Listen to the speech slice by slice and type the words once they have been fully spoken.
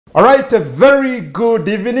All right, a very good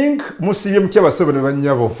evening. Musiye mutya basebo ne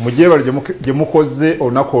banyabo. Mujebalo gye mukoze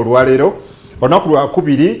onako olwalero. Onako lwa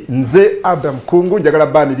kubiri nze Adam Kungu njagala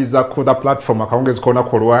baniriza ku the platform akawongezi kona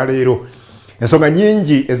ko olwalero. Ensonga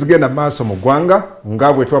nyingi ezigenda maaso mu ggwanga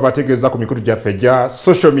ngabwe twabategeeza ku mikutu gyaffe gya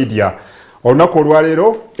social media. Onako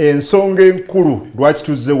olwalero ensonga enkulu lwaki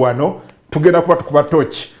tuzze wano tugenda kuba tukuba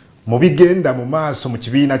tochi mu bigenda mu maaso mu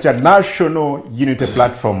kibiina kya National Unity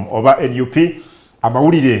Platform oba NUP.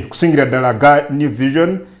 Amawulire kusingira ddala ga New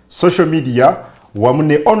Vision, social media wamu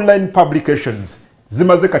ne online publications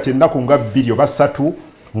zimaze kati ennaku nga 2 oba 3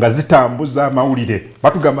 nga zitambuza amawulire.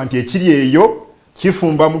 Batugamba nti ekiri eyo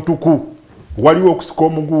kifumba mutuku. Waliwo okusika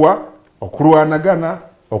omuguwa, okulwanagana,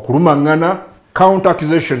 okulumangana, counter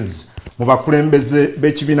accusations mu bakulembeze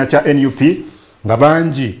b'ekibiina kya NUP nga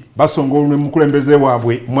bangi basonga olumwe mukulembeze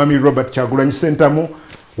waabwe Mwami Robert Kyagulanyi Ssentamu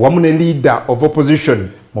wamu ne leader of opposition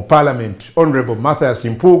mu parliament Honorable Mathias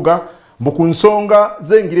Mpuuga mu kunsonga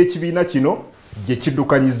zengire ekibiina kino gye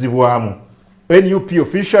kiddukanyizibwamu. NUP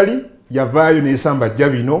officially yavaayo n'esamba jja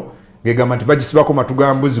bino ng'egamba nti bagisibako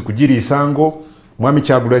matugambuzi kugiriisango. Mwami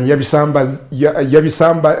Kyagulanyi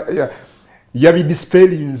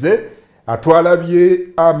yabidispelinze atwalabye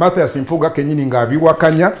Mathias Mpuuga kennyini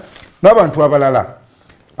ng'abiwakanya n'abantu abalala.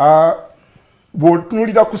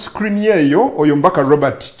 Bw'otunulira ku screen eyo oyo mbaka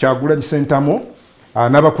Robert Kyagulanyi Ssentamu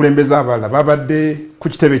n'abakulembeze abalala babadde ku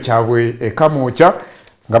kitebe kyabwe ekamooca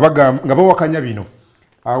nga bawakanya bino.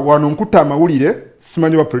 Wano nkuta amawulire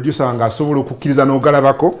simanyi wa producer wange asobola okukkiriza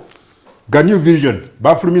n'ogalabako ga New Vision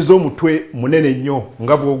bafulumiza omutwe munene nnyo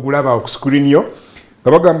nga bw'ogulaba ku screen yo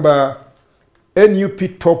nga bagamba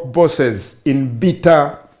NUP top bosses in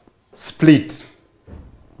bitter split.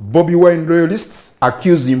 Bobby Wine royalists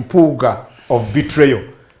accuse Mpuuga of betrayal.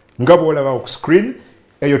 Nga bw'olaba ku screen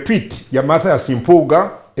eyo tweet ya Mathias Mpuuga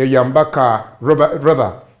eyo yambaka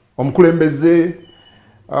Robert omukulembeze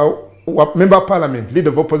member of parliament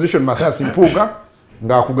leader of opposition Mathias Mpuuga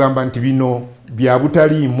nga akugamba nti bino bya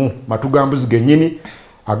butaliimu matugambuzi gennyini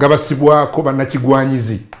agabasibwako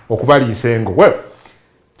bannakigwanyizi okubaliisengo. Well,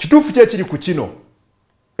 kituufu kyekiri ku kino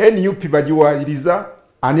NUP bagiwaayiriza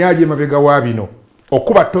ani ali emabega wa bino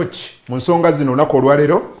okuba tochi mu nsonga zino olunaku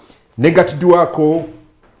olwaleero negatiddwako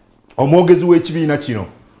omwogezi w'ekibiina kino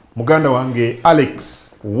muganda wange Alex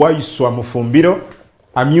Waiswa Mufumbiro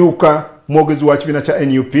amyuka mwogezi wa kibiina kya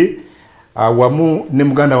NUP wamu ne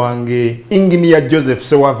muganda wange Engineer Joseph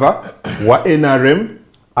Sewava wa NRM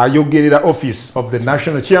ayogerera office of the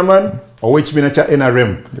national chairman ow'ekibiina kya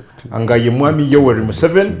NRM nga ye Mwami Yoweri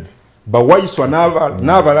Museveni Waiswa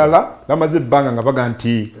n'abalala bamaze ebbanga nga baga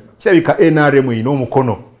nti kirabika NRM erina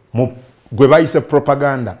omukono gwe bayise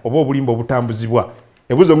propaganda oba obulimba obutambuzibwa.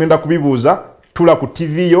 Ebuzo ngenda kubibuuza tula ku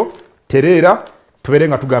TV yo tereera tubere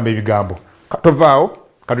nga tugamba ebigambo katovaawo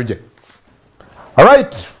katuje.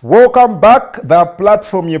 Alright, welcome back the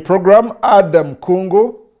platform ye program Adam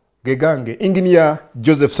Kungu gegange Engineer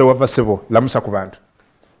Joseph Sewava Sebo lamusa ku bantu.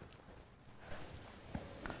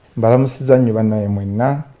 Mbalamusiza nnyo bannaye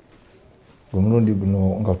mwenna omulundi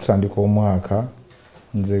guno nga tutandika omwaka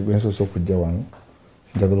nze gwensoose okujja wano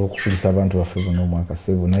njagala okukulisa abantu baffe bonna omwaka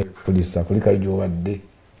Sebo naye kulisa kulika gy'obadde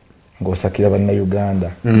ng'osakira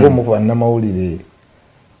bannayuganda ng'omu ku bannamawulire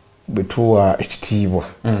bwe tuwa ekitiibwa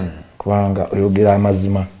kubanga oyogera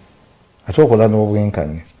amazima ate okola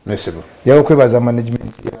n'obwenkanya. Yawe okwebaza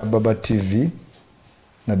management ya Baba TV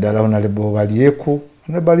naddala Honorable balyeku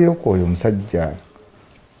oyo omusajja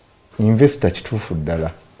investor kituufu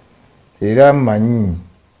ddala era manyi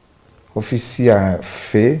ofisi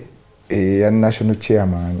yaffe ya national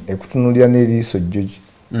chairman ekutunulira n'eriiso jjoji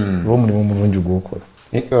lw'omulimu mulungi gw'okola.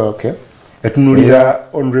 Okay. Etunulira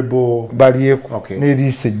Honorable balyeku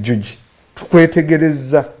n'eriiso jjoji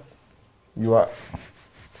tukwetegereza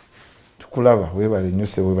tukulaba weebale nnyo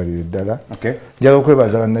Sebo weebalire ddala. Njala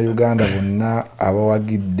okwebaza bannayuganda bonna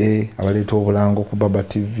abawagidde abaleeta obulango ku Baba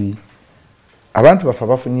TV abantu baffe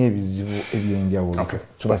bafunye ebizibu ebyenjawulo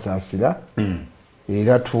tubasaasira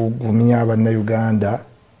era tugumya bannayuganda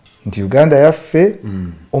nti Uganda yaffe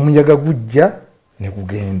omunyaga gujja ne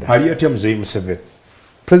gugenda. Ali atya Muzeeyi Museveni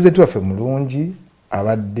president waffe mulungi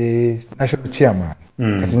abadde national chairman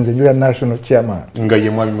kati nze njogera national chairman nga ye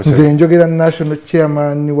Mwami Museveni nze njogera national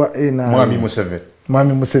chairman wa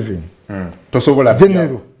Mwami Museveni tosobola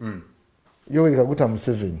general Yoweri Kaguta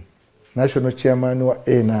Museveni national chairman wa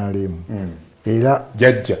NRM era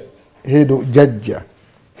jajja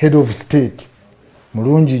head of state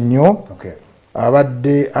mulungi nnyo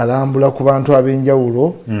abadde alambula ku bantu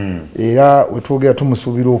ab'enjawulo era wetwogera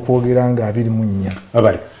tumusuubira okwogera nga 24.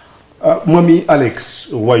 Abali Mwami Alex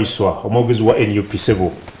Waiswa omwogezi wa NUP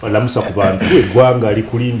Sebo lamusa ku bantu eggwanga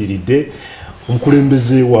likulindiridde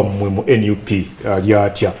omukulembeze wammwe mu NUP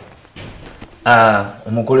lyatya?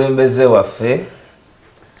 Omukulembeze waffe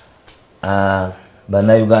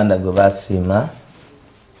bannayuganda gwe basiima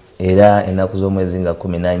era ennaku z'omwezi nga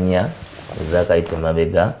 14 ezakayita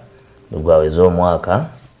mabega lugwaweza omwaka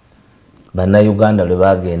bannayuganda lwe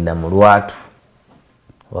bagenda mu lwatu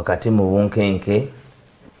wakati mu bunkenke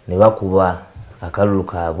ne bakuba akalulu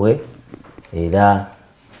kaabwe era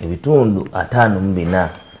ebitundu 54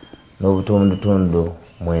 n'obutundutundu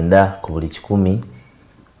 9 ku buli 100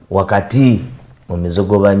 wakati mu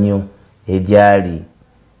mizogobanyo egyali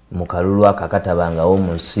mu kalulu akakatabangawo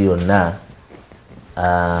mu nsi yonna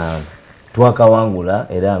twakawangula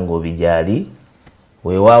era ng'obijali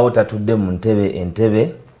weewaawo tatudde mu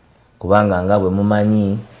entebe kubanga nga bwe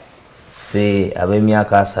mumanyi ffe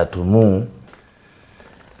ab'emyaka 3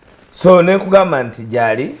 so nekugamba nti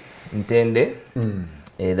jali ntende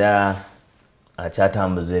era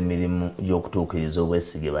akyatambuza emirimu gy'okutuukiriza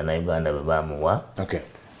obwesige bannayuganda bwe bamuwa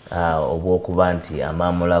obw'okuba nti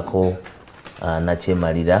amaamulako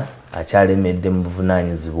nakyemalira akyalemedde mu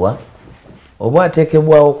buvunaanyizibwa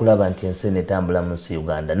obwateekebwawo okulaba nti ensi etambula mu nsi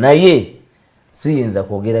Uganda naye siyinza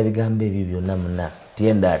kwogera bigambo ebyo byonna muna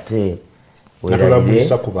tyenda ate werabire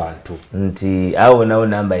ku bantu nti awo nawo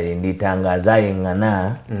nambaire nditangaza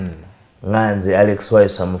yeŋŋana nganze Alex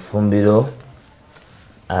Waiswa Mufumbiro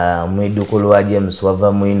mwidukulu wa James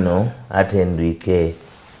wava mwino ate ndwike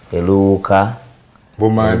eluuka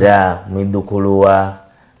era mwidukulu wa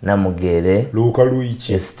Namugere luuka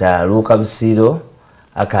luiki Esther luuka Busiro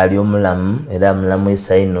akali omulamu era mulamu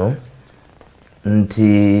isaino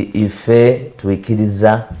nti ife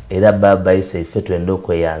tuikiriza era baba ise ife twenda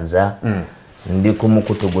okweyanza ndi ku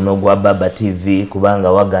mukutu guno gwa Baba TV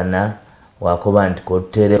kubanga wagana wakoba nti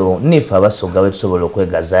koterero nifa abasoga betusobola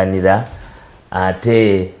okwegazanira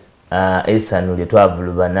ate esanu lye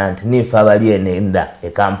twavulubana nti nifa abali enenda e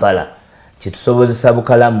Kampala kitusobozesa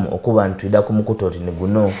bukalamu okuba ntwida ku mukutu oti ne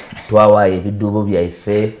guno twawaye ebiduubo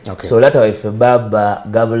byaife so lata waife Baba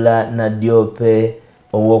Gabula na Diope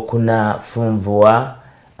owokuna Funvuwa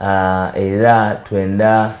era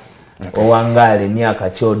twenda owangale myaka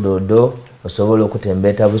kyododo osobola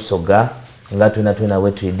okutembeta Busoga nga twena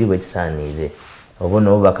wetwidi bwekisaanire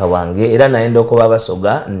obono obubaka bwange era naenda okuba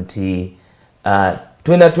Basoga nti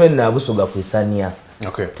twena Busoga kwisania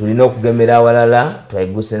tulina okugemera awalala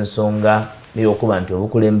twayigusa ensonga y'okuba nti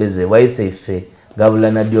obukulembeze bwayise ife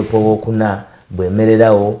Gabula na Diopo owokuna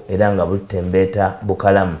bwemererawo era nga butembeeta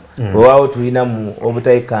bukalamu bwewaawo tulina mu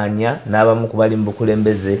obutayikanya n'abamu ku bali mu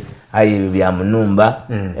bukulembeze aye ebyo bya munumba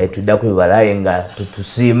tudda kwibalaye nga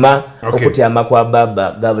tutusiima okutyama kwa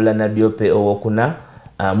Baba Gabula na Diope owokuna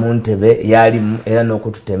mu ntebe yalimu era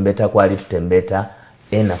n'okututembeeta kwali tutembeeta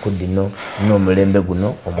enaku dino n'omulembe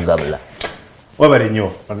guno omugabula. Wabale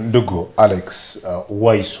nnyo ndugu Alex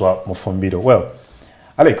Waiswa Mufumbiro. Well,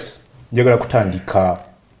 Alex, njagala kutandika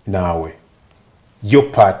naawe.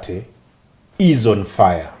 Your party is on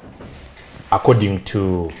fire according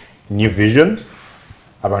to New Vision.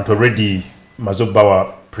 Abantu already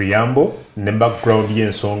mazobawa preamble ne background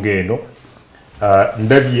y'ensonga eno.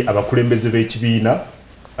 Ndabye abakulembeze b'ekibiina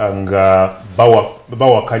nga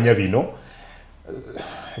bawakanya bino.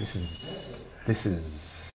 This is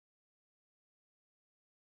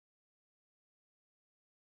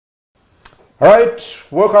Alright,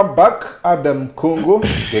 welcome back. Adam Kungu,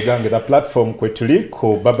 Gegange the platform kwe tuli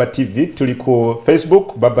ku Baba TV, tuli ku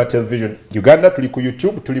Facebook, Baba Television Uganda, tuli ku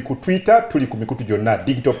YouTube, tuli ku Twitter, tuli ku mikutu jonna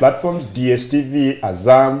digital platforms, DSTV,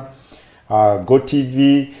 Azam,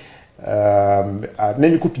 GoTV,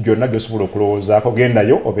 n'emikutu jonna gy'osobola okulowooza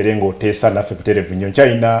kogendayo oberenga oteesa naffe ku television.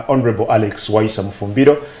 China Honorable Alex Waiswa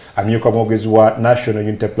Mufumbiro, amyuka mwogezi wa National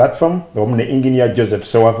Unity Platform, wamu ne Engineer Joseph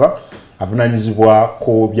Sewava, avunanyizibwa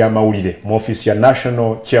ku byamawulire mu office ya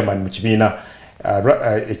National Chairman mu kibiina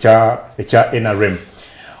ekya NRM.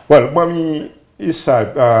 Well,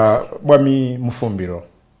 Mwami Mufumbiro,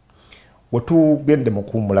 wetugende mu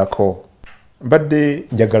kuwummulako mbadde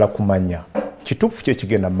njagala kumanya kituufu kye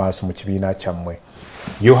kigenda maaso mu kibiina kyammwe.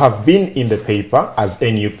 You have been in the paper as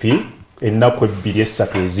NUP ennaku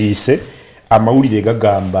 2-3 eziyise amawulire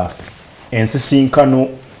gagamba ensisinkano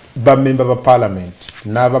bamemba ba parliament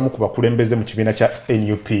n'abamu ku bakulembeze mu kibiina kya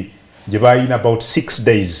NUP gye bayina about 6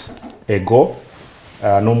 days ago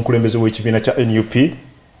n'omukulembeze w'ekibiina kya NUP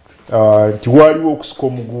nti waliwo okusika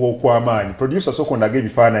omuguwa okw'amaanyi. Producer soko ndaga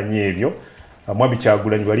ebifaananyi ebyo Mwami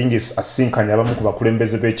Kyagulanyi balinga asinkanya abamu ku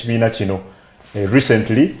bakulembeze b'ekibiina kino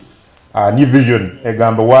recently New Vision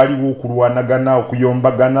egamba waliwo okulwanagana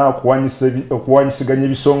okuyombagana okuwanyisiganya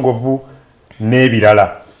ebisongovu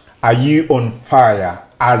n'ebirala. Are you on fire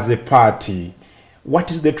as a party?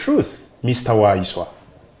 What is the truth, Mr. Waiswa?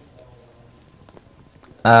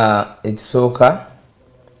 Ekisooka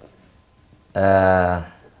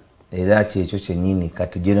era kyekyo kyennyini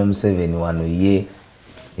kati General Museveni wano ye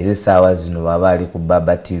era essaawa zino baba ali ku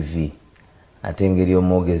Baba TV ate engeri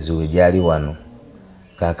omwogezi we gyali wano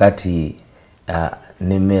kakati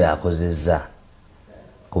n'emmere akozezza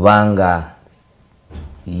kubanga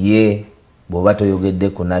ye bw'oba toyogedde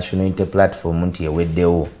ku National Unity Platform nti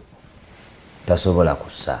eweddewo tasobola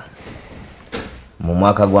kussa. Mu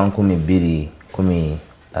mwaka gwa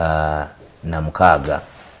 2016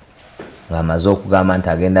 ng'amaze okugamba nti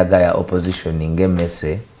agenda gaya opposition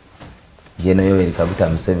ng'emmese, General Yoweri Kaguta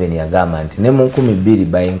Museveni yagamba nti ne mu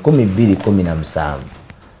 2017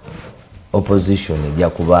 opposition ejja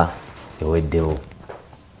kuba eweddewo.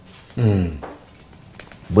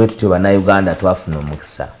 Bwe tutyo bannayuganda twafuna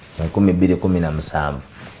omukisa mu 2017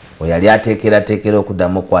 oyali ateekerateekera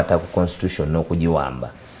okuddamu okukwata ku constitution n'okugiwamba.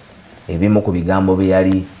 Ebimu ku bigambo bye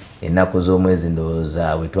yali ennaku z'omwezi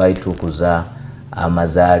ndowooza bwe twalituukuza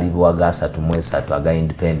amazaalibwa ga 33 aga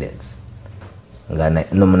independence nga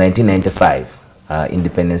no mu 1995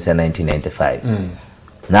 independence ya 1995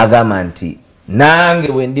 n'agamba nti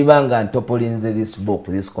nange bwe ndiba nga ntopolinze this book,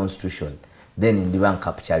 this constitution, then ndiba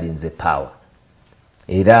capturinze power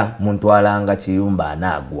era muntwalanga Kiyumba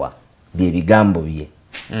anaagwa. Bye bigambo bye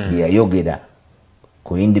bye yayogera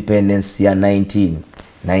ku independence ya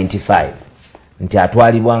 1995 nti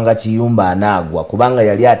atwalibwanga Kiyumba anaagwa kubanga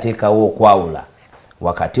yali ateekawo okwawula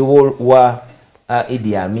wakati wa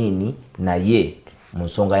Idi Amin naye mu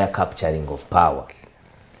nsonga ya capturing of power.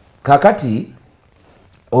 Kakati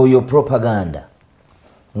oyo propaganda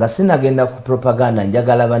nga sinagenda ku propaganda,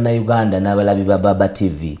 njagala bannayuganda n'abalabi ba Baba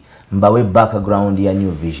TV mbawe background ya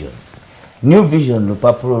New Vision. New Vision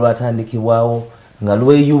lupapula lwatandikibwawo nga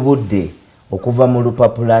lweyubudde okuva mu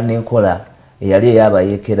lupapula n'enkola eyali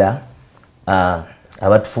eyabayekera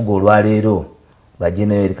abatufuga olwaleero ba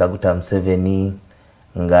General Yoweri Kaguta Museveni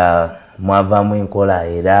nga mwavaamu enkola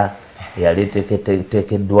era eyali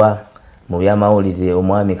eteekeddwa mu byamawulire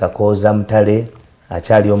omwami Kakooza Mutale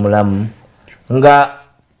akyali omulamu nga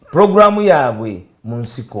programu yaabwe mu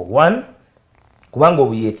nsiko 1 kubanga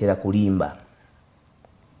obuyekera kulimba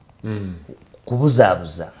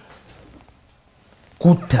kubuzaabuza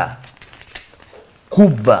kutta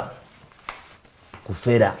kubba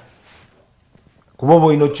kufera kuba oba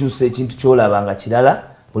olina okyusa ekintu kyolaba nga kirala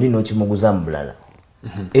olina okimuguza mu bulala.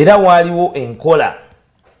 Era waaliwo enkola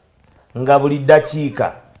nga buli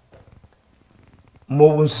ddakiika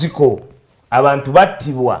mu nsiko abantu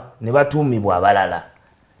battibwa ne batuumibwa abalala.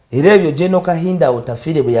 Era ebyo General Kahinda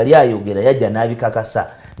Otafire bwe yali ayogera yajja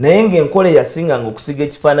n'abikakasa, naye ng'enkola eyasinganga okusiga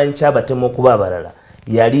ekifaananyi ky'abatemu okuba abalala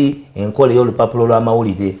yali enkola ey'olupapula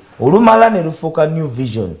lw'amawulire olumala ne lufuuka New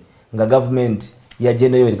Vision nga gavumenti ya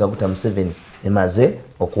General Yoweri Kaguta Museveni emaze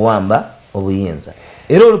okuwamba obuyinza.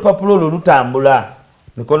 Era olupapula olwo lutambula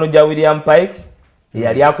mikono gya William Pike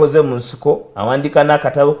eyali akoze mu nsiko awandika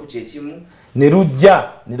n'akatabo ku kyekimu ne lujja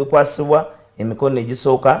ne lukwasibwa emikono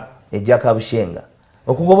egisooka egya Kabushenga.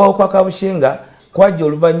 Okugobawo kwa Kabushenga kwajja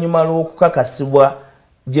oluvannyuma lw'okukakasibwa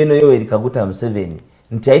General Yoweri Kaguta Museveni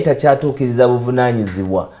nti ayita kyatuukiriza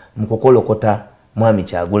buvunaanyizibwa mu kukolokota mwami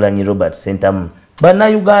Kyagulanyi Robert Sentamu.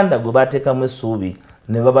 Bannayuganda gwe baateekamu essuubi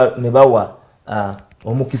ne bawa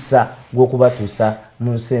omukisa gw'okubatuusa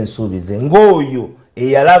mu nsi ensuubize ng'oyo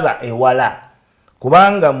eyalaba ewala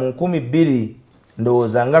kubanga mu 2000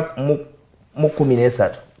 ndowooza nga mu 13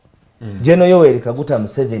 General Yoweri Kaguta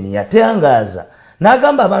Museveni yatangaaza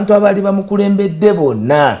n'agamba abantu abaali bamukulembedde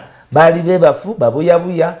bonna baali beebafu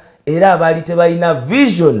babuyabuya era abaali tebalina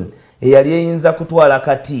vision eyali eyinza kutwala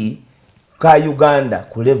kati ka Uganda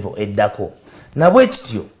ku level eddako. Nabwe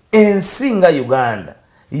kityo ensi nga Uganda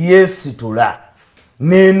yeesitula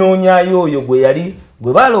nenoonyayo oyo gwe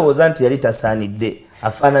balowooza nti yali tasaanidde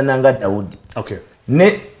afaanana nga Dawudi.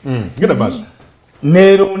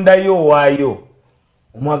 Neerondayo waayo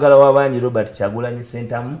omwagala w'abangi Robert Kyagulanyi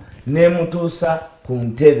Sentamu nemutuusa ku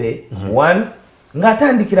ntebe 1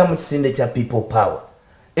 ng'atandikira mu kisinde kya People Power.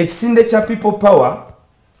 Ekisinde kya People Power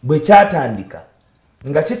bwe kyatandika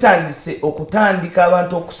nga kitandise okutandika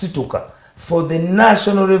abantu okusituka for the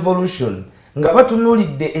national revolution nga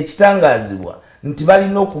batunuulidde ekitangaazibwa nti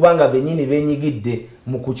balina okuba nga bennyini beenyigidde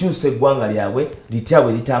mu kukyusa eggwanga lyabwe litya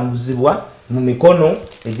bwe litambuzibwa mu mikono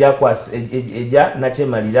egya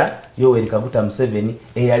nakyemalira Yoweri Kaguta Museveni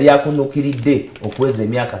eyali akunuukiridde okuweza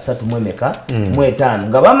emyaka 35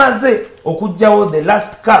 nga bamaze okuggyawo the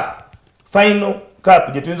last cap final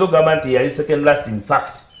cap gye tuyinza okugamba nti yali second last in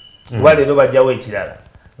fact kuba leero bajjawo ekirala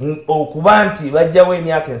okuba nti bajjawo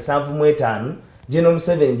emyaka 75 General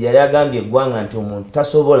Museveni gye yali agambye eggwanga nti omuntu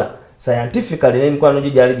tasobola scientifically n'emikwano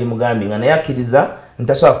gye gyali gimugambye nga naye akkiriza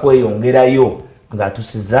ntasobola kweyongerayo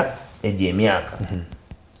ng'atusiza egyo emyaka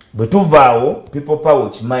bwe tuvaawo people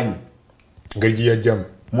power kimanyi ngeri gye yajjamu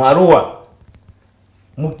mu Arua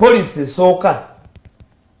mu police esooka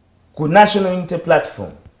ku National Unity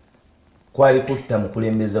Platform kwali kutta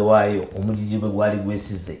mukulembeze waayo omujiji bwe gwali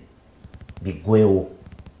gwesize biggwewo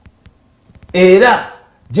era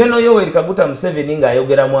General Yoweri Kaguta Museveni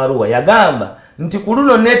ng'ayogera mu Arua yagamba nti ku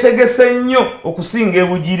luno neetegese nnyo okusinga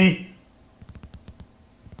ebugiri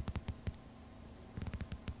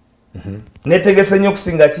neetegese nnyo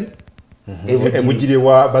okusinga ki ebugiri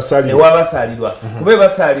ewabasalirwa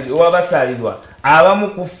ewabasalirwa abamu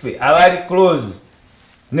kuffe abali close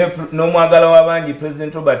n'omwagala w'abangi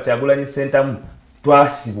President Robert Kyagulanyi Ssentamu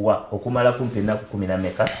twasibwa okumala kumpi ennaku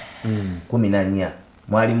 14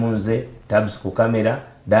 mwali munze tabs ku kamera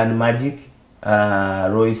Dan Magic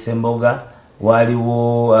Roy Semboga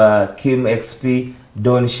waliwo Kim XP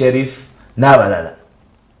Don Sheriff n'abalala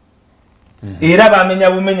era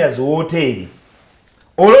bamenya bumenya zo hoteli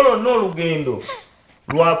ololo n'olugendo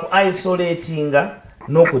lwa ku isolatinga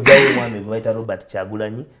n'okujjawo omwami gwe bayita Robert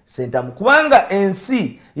Kyagulanyi Ssentamu kubanga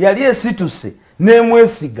ensi yali esituse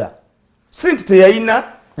n'emwesiga sinti teyayina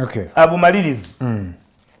abumalirivu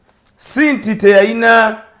sinti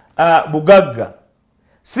teyayina bugagga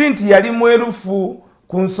sinti yali mwerufu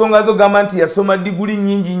ku nsonga zo gamba nti yasoma diguli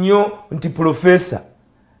nyingi nnyo nti profesa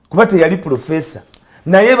kuba teyali profesa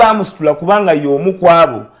naye baamusitula kubanga y'omu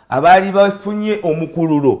kwabo abaali bafunye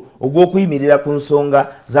omukululo ogw'okuyimirira ku nsonga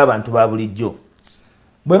z'abantu ba bulijjo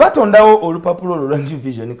bwe batondawo olupapulo olwo lwa New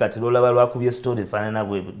Vision kati lwolaba lwakubye story efaanana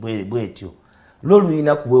bwetyo lwo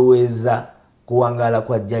luyina kuweweeza kuwangaala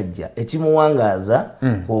kwa jjajja ekimuwangaaza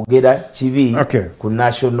kwogera kibi ku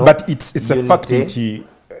national but it's a fact nti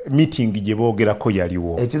meeting gye boogerako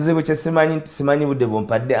yaliwo ekizibu kye simanyi budde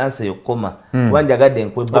bwompadde answer yokoma kuba njagadde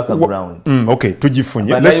nkwe background okay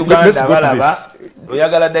tugifunye let's go to this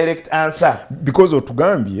oyagala direct answer because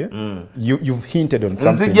otugambye you've hinted on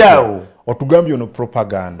something nzijawo otugambye ono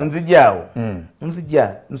propaganda nzijawo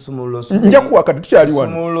nzija nsumululo nja kuwakati tukyali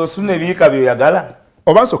wano nsumululo sune biika byoyagala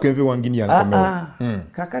oba nsooka enve wangini yankomewo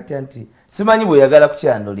kakati anti simanyi bweyagala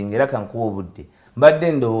kukyandolinga era kankuwa obudde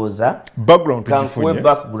mbadde ndowooza kankuwe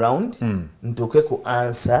background ntuuke ku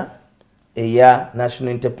answer eya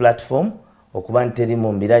National Unity Platform okuba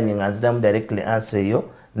nterimu mbiranye nga nziramu directly answer eyo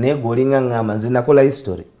naye gwolinga ngamba nze nakola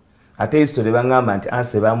history ate history bangamba nti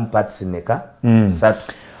answer bamu parts meka 3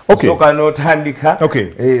 soka n'otandika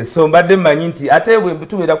so mbadde mmanyi nti ate bwe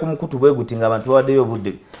tubeera ku mukutu bwe guti nga abantu bawaddeyo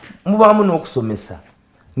obudde mubaamu n'okusomesa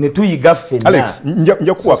ne tuyiga ffenna Alex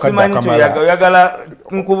nja kuwakadde akamala oyagala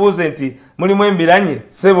nkubuuze nti mulimu embiranye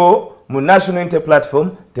sebo mu National Unity Platform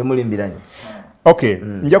temuli mbiranye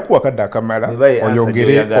nja kuwakadde akamala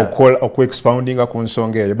oyongere oku-expoundinga ku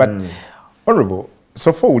nsonga eyo but honorable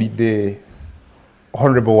so far wulidde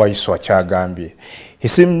Honorable Waiswa kyagambye he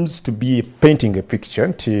seems to be painting a picture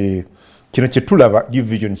nti kino kye tulaba New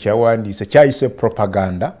Vision kyawandiise kyayise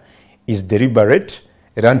propaganda is deliberate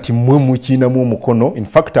era nti mmwe mukiinamu omukono in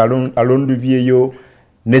fact alondubyeyo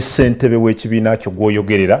ne ssentebe w'ekibiina kyo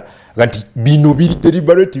gw'oyogerera nti bino biri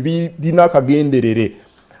deliberate birina akagenderere.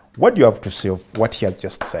 What do you have to say of what he has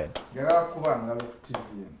just said?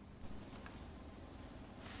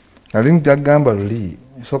 Ali njagamba luli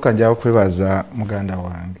soka njawo kwebaza muganda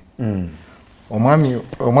wange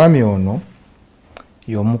omwami ono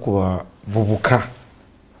y'omu ku bavubuka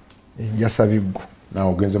enjasabiggo. Now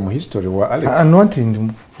ogenze mu history wa Alex anoti ndi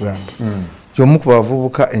muganda y'omu ku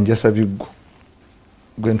bavubuka enjasabiggo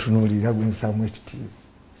gwe ntunuulira gwe nsaamu ekitiibwa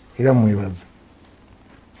era mwebaza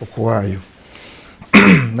okuwaayo.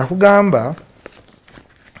 Nakugamba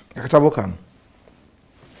akatabo kano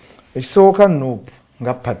ekisooka NUP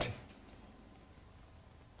nga party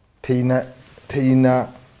teina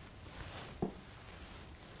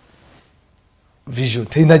vision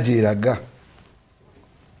teina gyeraga.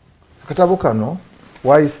 Akatabo kano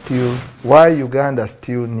why Uganda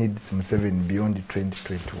still needs Museveni beyond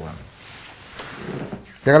 2021.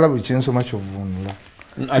 Jagala buli kyensoma kyovunula.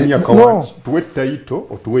 Tuwe taito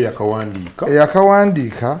otuwe yakawandiika.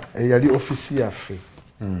 Yakawandiika yali ofisi yaffe.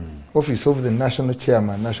 Office of the National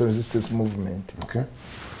Chairman, National Resistance Movement. Okay.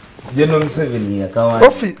 General Museveni yakawandiika.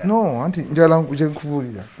 Office no, anti njala nkuje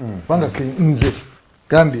nkubulira. Panga nze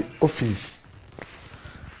gambi office.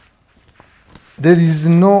 There is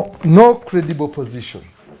no credible position.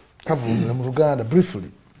 Kavunira mu Uganda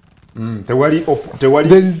briefly.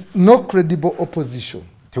 There is no credible opposition.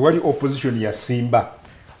 Tewali opposition ya simba.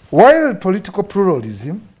 While political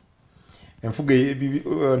pluralism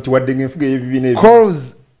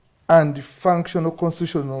calls and functional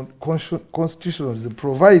constitutionalism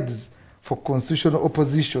provides for constitutional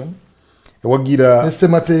opposition.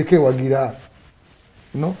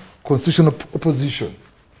 Constitutional opposition.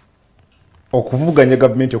 Okuvuganya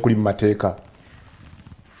government okuli mu mateeka.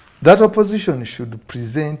 That opposition should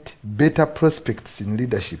present better prospects in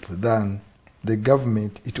leadership than the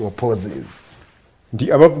government it opposes.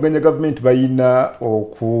 Ndi abavuganya government bayina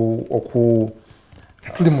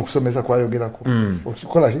tuli mu kusomesa kwayogerako.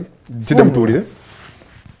 Okikola ki? Tidamutulire.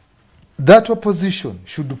 That opposition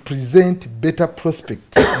should present better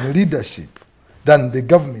prospects in leadership than the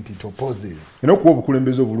government it opposes.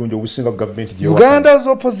 Uganda's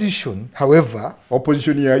opposition, however,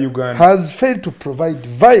 has failed to provide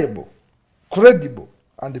viable, credible,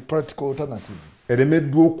 and practical alternatives.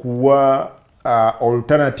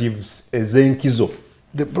 Alternatives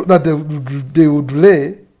that they would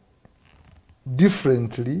lay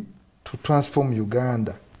differently to transform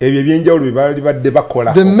Uganda.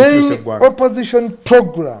 The main opposition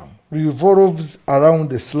program revolves around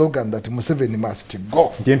the slogan that Museveni must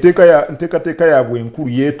go.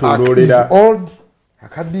 Is old,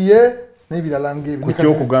 akadiye, n'ebirala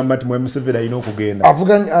ng'ebyo. Kugamba nti Museveni alina okugenda.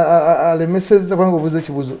 Alemeseza kwangu obuuza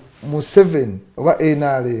ekibuuzo. Museveni oba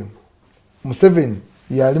NRM. Museveni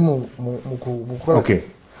yali mu kukola. Okay.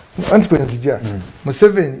 Antipenzija.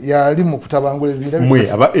 Museveni yali mu kutabangula ebintu.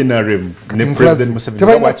 Mwe aba NRM ne President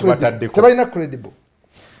Museveni batadeko. Tebalina credible.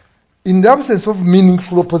 In the absence of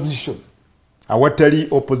meaningful opposition, awatali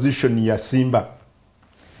opposition ya simba,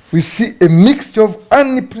 we see a mixture of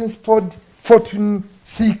unprincipled fortune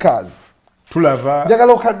seekers. Tulava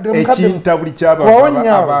ekintabuli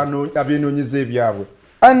ky'abantu abenoonyeza ebyabwe.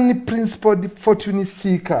 Unprincipled fortune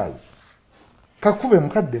seekers. Kakube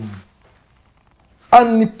mukaddemu.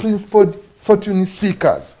 Unprincipled fortune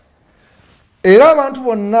seekers. Era abantu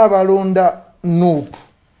bonna balonda NUP.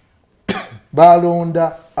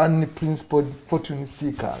 Balonda unprincipled fortune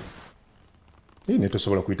seekers.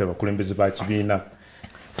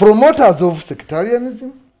 Promoters of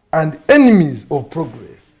sectarianism and enemies of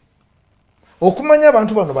progress. Okumanya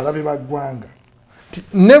abantu bano balabe bagwanga.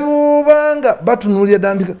 Nebubanga batunulya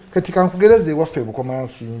dandika katika nkugereze ewaffe Bukoma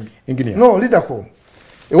Nsimbi. No, lidako.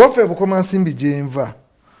 Ewaffe Bukoma Nsimbi gyenva.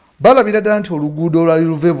 Balabira ddala nti oluguudo olwali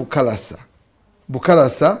luve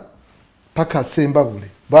Bukalasa paka Sembabule.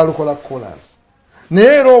 Balukola kolas.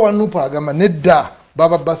 Neero wanupa agamba nedda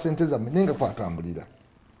baba basente zammwe nenga kwatambulira.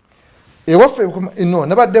 Ewaffe no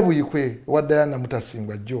nabadde buyikwe wadda na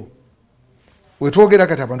Mutasingwa jjo. Wetwogera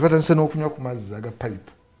kati abantu batandise n'okunywa ku mazzi aga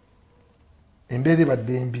pipe. Embeera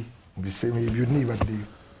badde embi biseme byonna baddeyo.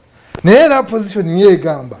 Naye era position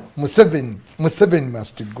yegamba Museveni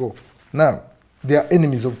must go. Now they are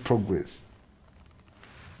enemies of progress.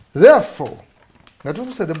 Therefore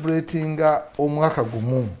nga celebrating omwaka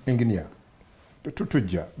gumu engineer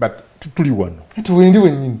tutujja but tuli wano tuwendi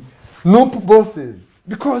wenyini NUP bosses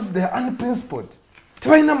because they are unprincipled.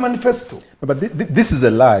 Tebalina manifesto. But this is a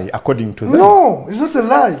lie according to them. No, it's not a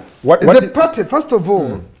lie. The party, first of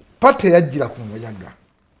all, party yajira ku muyaga.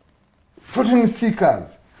 Fortune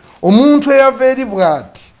seekers. Omuntu eyava eri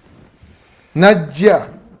bwati najja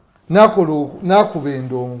nakuba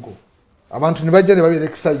endongo. Abantu ne bajja ne babeera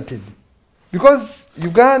excited. Because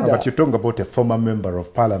Uganda. But you're talking about a former member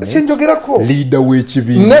of parliament. Leader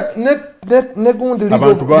w'ekibiina.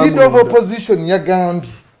 Leader of opposition Yagambi.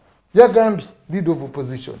 Leader of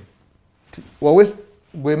opposition.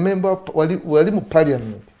 We member wali mu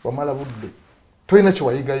parliament wamala budde. Toyina kye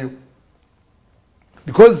wayigayo.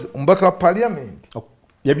 Because mbaka wa parliament.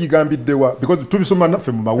 Yabigambiddewa because tubisoma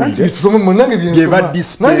naffe mu mawulire. These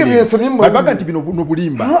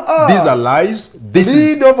are lies. This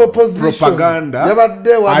is propaganda.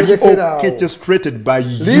 Orchestrated by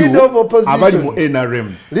you. Abali mu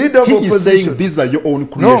NRM. He is saying these are your own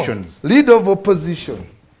creations. No. Leader of opposition.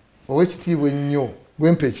 Owekitiibwa ennyo,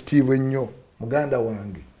 gwempa ekitiibwa ennyo, muganda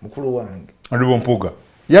wange, mukulu wange. Honorable Mpuuga.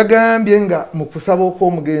 Yagambye nga mu kusaba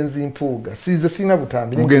okw'omugenzi Mpuuga. Size sina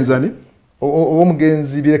butambi. Mugenzi ani?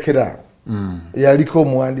 Omugenzi birekeraawo. Yaliko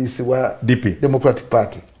omuwandiisi wa Democratic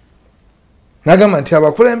Party. Nagamba nti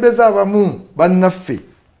abakulembeze abamu bannaffe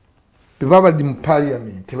bwe bali mu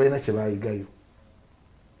parliament tebalina kye baayigayo.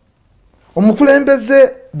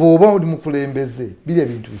 Omukulembeze bw'oba oli mukulembeze biri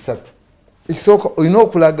ebintu bisatu. Ekisooka olina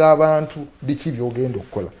okulaga abantu biki by'ogenda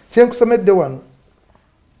okukola. Kyenkusomedde wano.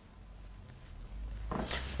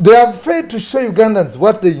 They have failed to show Ugandans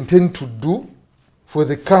what they intend to do for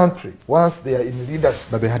the country once they are in leadership.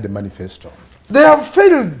 But they had a manifesto. They have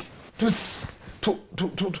failed to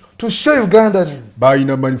show Ugandans. By in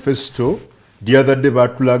a manifesto, the other day,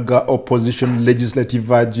 Batulaga opposition legislative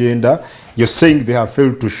agenda, you're saying they have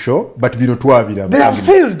failed to show, but we don't have it. They have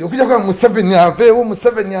failed.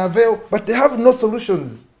 But they have no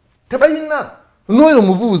solutions. Tebayina. No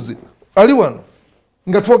mubuzi. Ali wano.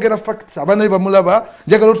 Nga twogera facts. Abana bamulaba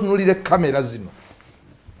njagala otunulire kamera zino.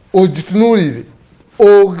 Ogitunulire.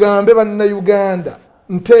 Ogambe banna Uganda.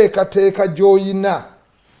 Nteeka joyina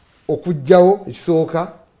okujjawo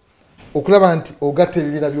ekisooka okulaba nti ogatta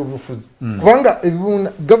ebibira by'obufuzi kubanga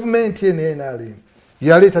ebibuna gavumenti NRM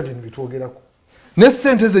yaleeta bintu bitwogerako ne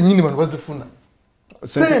ssente zennyini bano bazifuna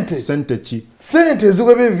sente ki ssente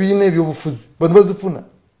eziweba ebibiina ebyobufuzi bano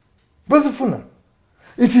bazifuna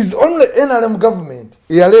it is only NRM government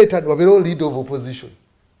eyaleeta wabeerewo leader of opposition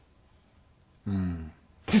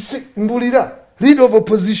mbulira leader of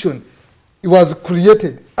opposition was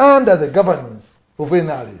created under the governance of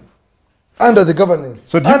NRM. Under the governance.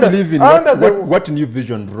 So do you believe in what New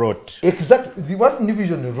Vision wrote? Exactly. What New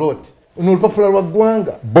Vision wrote.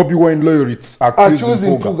 Bobby Wine loyalists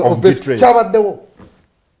accusing Mpuga of betrayal.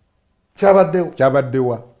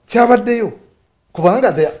 Chabaddeyo.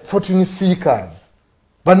 Kubanga they are fortune seekers.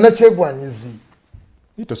 Bannachegwanyizi.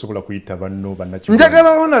 Itosobola kuyita banno bannachegwanyizi.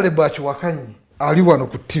 Njagala Honorable Achiwakanyi ali wano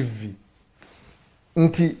ku TV.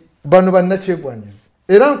 Nti bano bannachegwanyizi.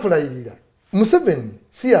 Era nkulayirira. Museveni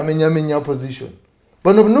si amenya opposition.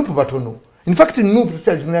 Bano NUP batono. In fact NUP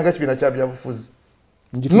tukyalitunanga kibiina kya byabufuzi.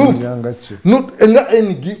 NUP nga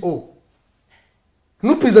NGO.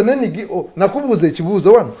 NUP is an NGO. Nakubuuza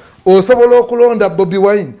ekibuuzo wano. Osobola okulonda Bobby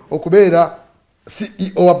Wine okubeera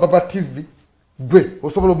CEO wa Baba TV. Gwe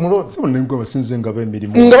osobola okumulonda. So nengo basinze nga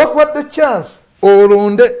b'emirimu. Nga bakuwadde chance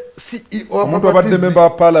olonde CEO wa Baba TV. Omuntu abadde member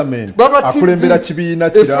of parliament. Akulembera kibiina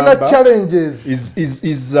kiramba. Efuna challenges.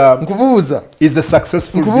 Nkubuuza. Is a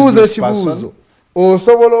successful business person.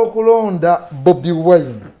 Osobola okulonda Bobby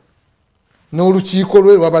Wine. N'olukiiko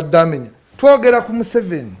lwe lwabadde amenya. Twogera ku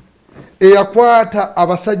Museveni eyakwata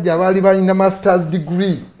abasajja abaali balina masters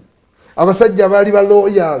degree, abasajja abaali ba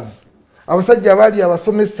lawyers, abasajja abaali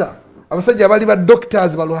abasomesa, abasajja abaali ba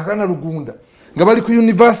doctors balwakana Lugunda nga bali ku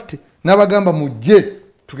university n'abagamba mujje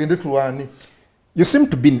tugende tulwane. You seem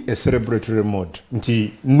to be in a celebratory mode.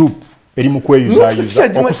 Nti NUP eri mu kweyuza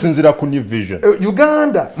okusinzira ku New Vision.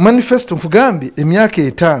 Uganda manifesto nkugambye emyaka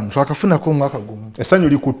 5 twakafunako omwaka gumu. Essanyu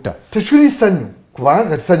likutta. Tekuli ssanyu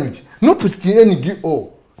kubanga ssanyu ki. NUP NGO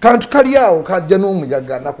kantu kali awo kajja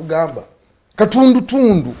n'omuyaga nakugamba.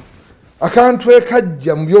 Katundu akantu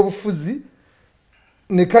ekajja mu byobufuzi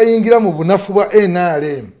ne kayingira mu bunafu bwa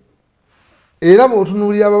NRM. Era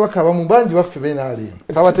bw'otunuulira ababaka abamu bangi baffe NRM.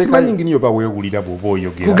 Simanyi ngini yoba weewulira bw'oba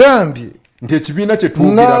oyogera. Kugambye nti ekibiina kye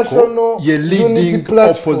tuwugirako ye leading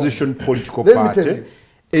opposition political party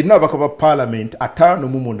erina ababaka ba parliament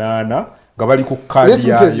 58 nga bali ku kkaadi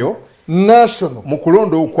yayo mu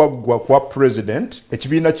kulonda okwaggwa kwa president.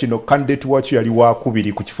 Ekibiina kino candidate wakyo yali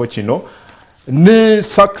wakubiri ku kifo kino ne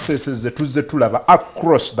successes zetuzze tulaba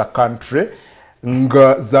across the country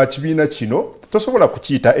nga za kibiina kino tosobola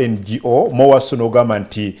kukiyita NGO mowaso n'ogamba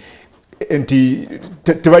nti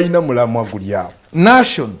tebalina mulamwa guli awo.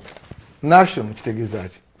 Nation kitegeeza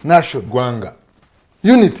ki? Nation gwanga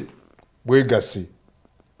unity bwegasi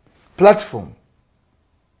platform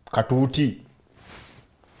katuuti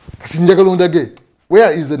kati njagala ondage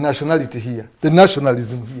where is the nationality here, the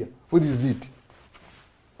nationalism here, what is it?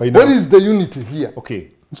 What is the unity here? Okay,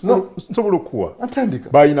 nsobola okuwa atandika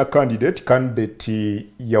bayina candidate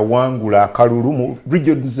yawangula akalulu mu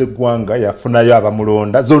regions eggwanga yafunayo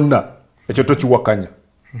abamulonda zonna ekyo tokiwakanya.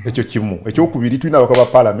 Ekyo kimu ekyokubiri tulina abakaba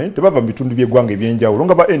parliament bava mu bitundu by'eggwanga ebyenjawulo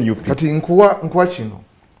nga ba NUP. Kati nkuwa kino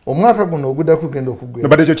omwaka guno ogudda kugenda okugenda.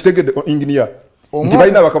 But ekyo kitegedde engineer nti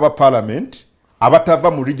balina abakaba parliament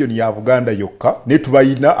abatava mu region ya Buganda yokka ne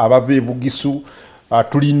tubayina abava e Bugisu,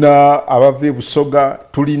 tulina abava e Busoga,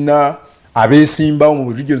 tulina abeesimbawo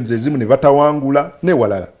mu regions ezimu ne batawangula ne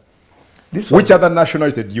walala. Which other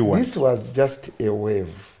nationality do you want? This was just a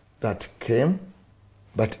wave that came.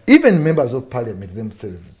 But even members of parliament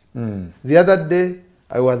themselves. The other day,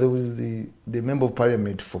 I was with the member of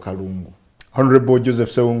parliament for Kalungu. Honorable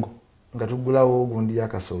Joseph Seungu. Ngatugulawo gundi ya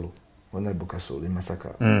Kasolo. Honorable Kasolo in Masaka.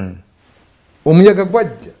 Omuyaga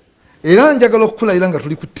gwajja. Era njagala okukulayira nga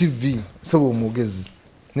tuli ku TV. Sabo omugezi.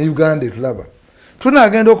 Ne Uganda tulaba.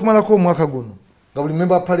 Tunaagenda okumalako omwaka guno. Nga buli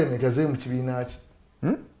member of parliament azeeyo mu kibiina ki.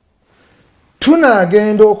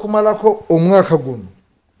 Tunaagenda okumalako omwaka guno.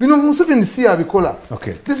 Bino Museveni si abikola.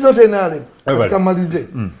 Okay. This is not NRM. Kamalize.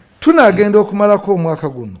 Tunaagenda okumalako omwaka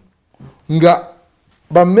guno nga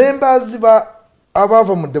ba members ba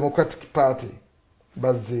abava mu Democratic Party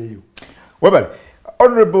bazeeyo. Webale,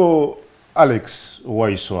 Honorable Alex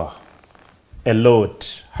Waiswa, a lot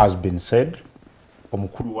has been said.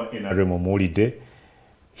 Omukulu wa NRM omulide.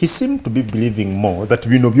 He seemed to be believing more that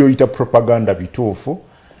bino byoyita propaganda bituufu,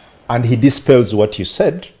 and he dispels what you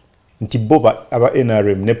said. Nti boba aba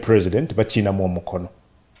NRM ne president bachina mu omukono.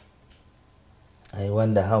 I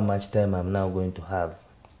wonder how much time I'm now going to have.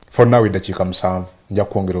 For now, idachika musanvu nja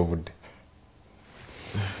kwongera obudde.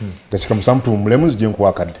 Dachika musanvu tumulemu zije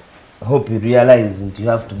nkuwakadde. I hope you realize that you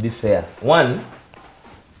have to be fair. One,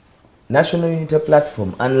 National Unity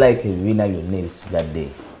Platform, unlike a winner you names that day,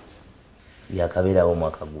 yakabera wo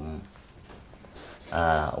mwaka gumu.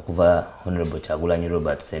 Okuva Honorable Kyagulanyi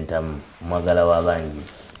Robert Sentamu mwagala w'abangi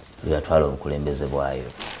yatwala obukulembeze bwayo.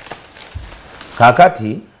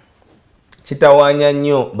 Kakati kitawanya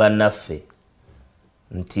nnyo bannaffe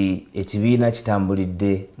nti ekibiina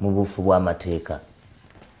kitambulidde mu bufu bw'amateeka.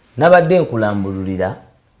 Nabadde nkulambululira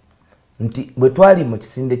nti bwe twali mu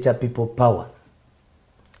kisinde kya People Power,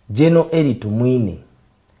 General Eri Tumwine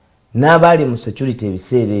n'abaali mu security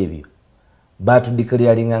ebiseera ebyo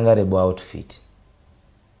baatudeclaringa nga rebel outfit.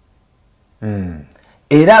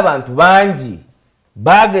 Era abantu bangi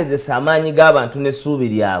baagezesa amaanyi g'abantu n'essuubi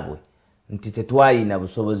lyabwe nti tetwalina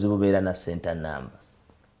busobozi bubeera na center number.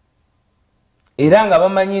 Era nga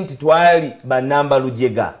bamanyi nti twali bannamba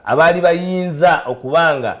lujega abaali bayinza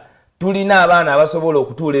okubanga tulina abaana abasobola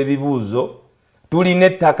okutuula ebibuuzo, tulina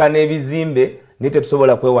ettaka n'ebizimbe naye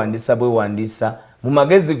tetusobola bwewandiisa mu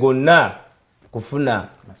magezi gonna kufuna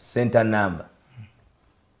center number.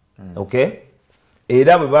 Okay?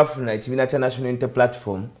 Era bwe bafuna ekibiina kya National Unity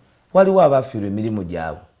Platform waliwo abafiirwa emirimu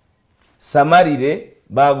gyabwe. Samarire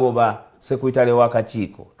bagoba secretary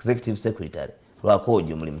w'akakiiko, executive secretary,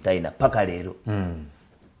 lwakoojo mulimu talina paka leero.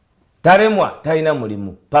 Taremwa talina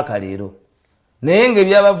mulimu paka leero. Naye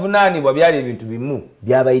ng'ebyabavunaanibwa byali ebintu bimu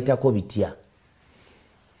byabayitako bitya.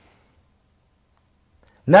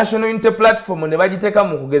 National Unity Platform ne bagiteeka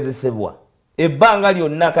mu kugezesebwa ebbanga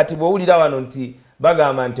lyonna. Kati bw'owulira wano nti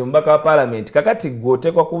bagamba nti omubaka wa parliament kakati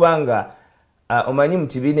gw'oteekwa kubanga omanyi mu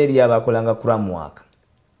kibiina eri abakolanga kuramwaka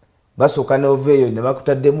basooka n'oveeyo ne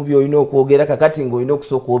bakutaddemu by'olina okwogera kakati ng'olina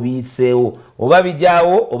okusooka obiyiseewo oba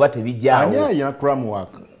bijaawo oba tebijaawo. Ani ayina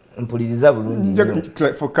kuramwaka? Mpuliriza bulungi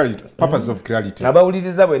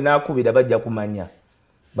abawuliriza bwe naakubira bajja kumanya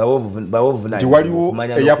bawe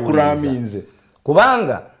obuvunaanyizibwa eyakulaminze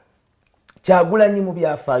kubanga Kyagulanyi mu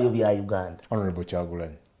byafaayo bya Uganda. Honorable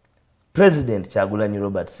Kyagulanyi, President Kyagulanyi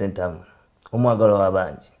Robert Sentamu omwagalo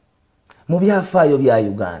w'abangi mu byafaayo bya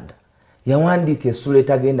Uganda yawandiika essula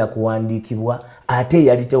etagenda kuwandiikibwa ate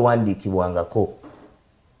yali tewandiikibwangako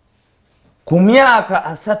ku myaka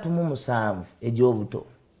 37 egy'obuto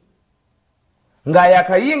nga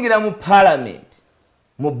yakayingira mu parliament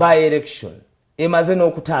mu by election emaze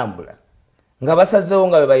n'okutambula nga basazeewo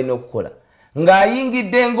nga bwe balina okukola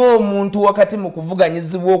ng'ayingidde ng'omuntu wakati mu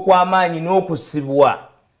kuvuganyizibwa okw'amaanyi n'okusibwa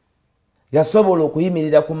yasobola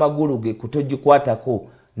okuyimirira ku magulu ge kutogikwatako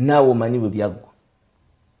naawe omanyi bwe byaggwa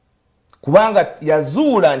kubanga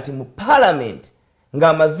yazuula nti mu parliament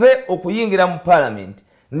ng'amaze okuyingira mu parliament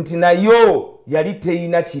nti nayo yali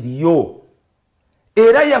teyina kiriyo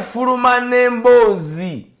era yafuluma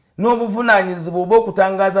n'emboozi n'obuvunaanyizibwa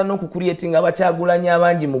obw'okutangaaza n'okukulyetinga abakyagulanyi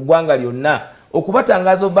abangi mu ggwanga lyonna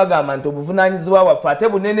okubatangaza obagamba nti obuvunaanyizibwa waffe ate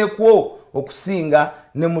bunene kwo okusinga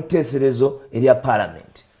ne mu tteeserezo erya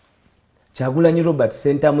parliament. Kyagulanyi Robert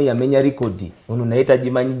Sentamu yamenya likodi ono naye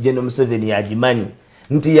tagimanyi, General Museveni yagimanyi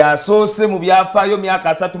nti yasoose mu byafaayo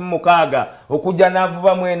myaka 36 okujja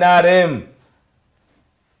n'avuba mu NRM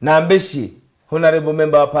Nambeshi honorable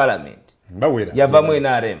member wa parliament yava mu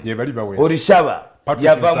NRM Orishaba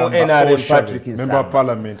yava mu NRM Patrick Nsamba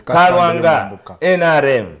Kalwanga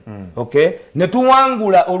NRM. Okay, ne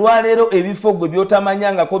tuwangula olwaleero ebifo gwe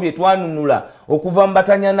byotamanyangako bye twanunula okuva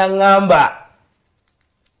mbatanya na ngamba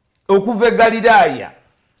okuva e Galilaya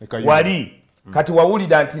wali kati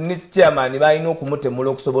wawulira nti NITS chairman balina okumutemula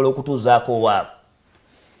okusobola okutuuzaako waabo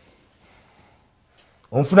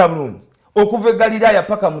onfuna bulungi okuva e Galilaya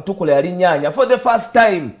paka Mutukula yali Nyanya for the first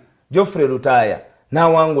time Geoffrey Lutaya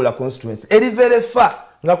nawangula constituency eri very far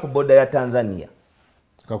nga ku boda ya Tanzania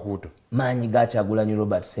Kakuto maanyi ga Kyagulanyi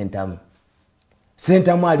Robert Sentamu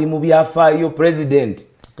ali mu byafaayo president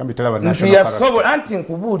nti yasobola anti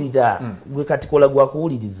nkubuulira gwe kati kola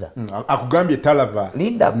gwakuwuliriza akugambye talaba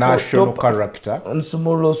national character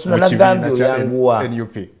nsumula osula nagambye oyanguwa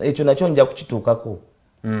ekyo nakyo nja kukituukako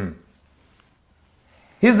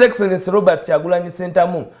His Excellency Robert Kyagulanyi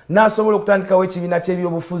Ssentamu n'asobola okutandikawo ekibiina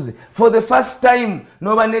ky'ebyobufuzi for the first time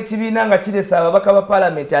n'oba n'ekibiina nga kiresa ababaka ba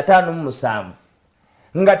Parliament 57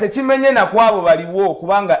 nga tekimenye na kwabo baliwo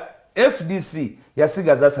kubanga FDC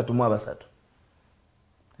yasigaza 33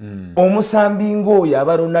 omusambi ng'oyo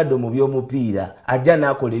aba Ronaldo mu by'omupiira ajja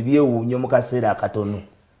n'akola ebyewuunyo mu kaseera akatono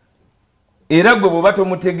era gwe bw'oba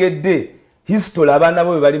tomutegedde history abaana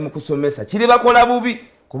bo bali mu kusomesa kiri bakola bubi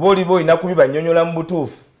kuba oliba olina kubibanyonyola mu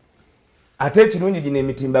butuufu ate ekirungi gino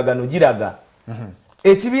emitimbagano giraga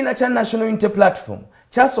ekibiina kya National Unity Platform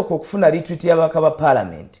kyasooka okufuna retreat y'ababaka ba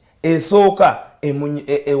Parliament esooka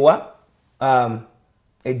ewa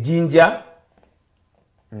ejjinja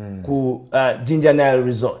ku Jinja Nile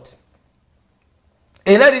Resort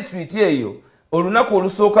era retreat eyo olunaku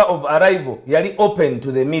olusooka of arrival yali open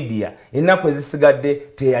to the media ennaku ezisigadde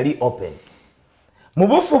teyali open mu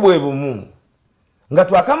bufu bwe bumu nga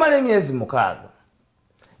twakamala emyezi 6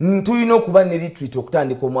 tulina okuba ne retreat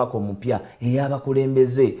okutandika omwaka omupya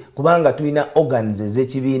ey'abakulembeze kubanga tulina organs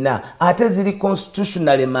ez'ekibiina ate ziri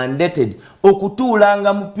constitutionally mandated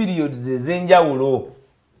okutuulanga mu periods ez'enjawulo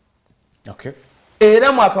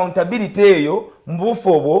era mu accountability eyo mu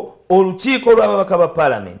bufu obwo olukiiko lw'ababaka ba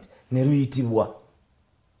Parliament ne luyitibwa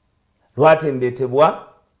lwatembeetebwa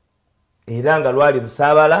era nga lwali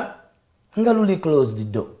busaabala nga luli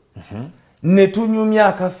closed door ne tunyumya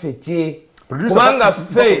akaffe kye kubanga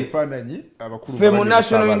ffe mu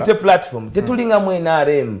National Unity Platform tetulinga mu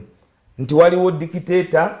NRM nti waliwo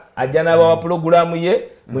dictator ajja n'abawa pulogulaamu ye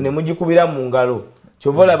mwe ne mugikubira mu ngalo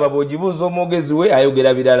kyova olaba bw'ogibuuza omwogezi we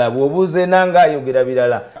ayogera birala bw'obuuza enanga ayogera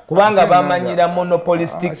birala kubanga bamanyira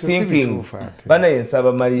monopolistic thinking banaye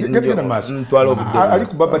nsaba malitwala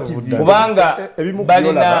obudde kubanga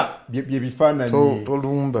balina byebifaananyi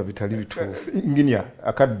tolumba bitali bituufu inginia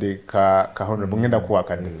akadde ka honorable ngenda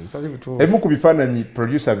kuwakadde ebimu ku bifaananyi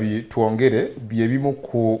producer bitwongere byebimu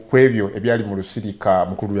ku ebyo ebyali mu lusirika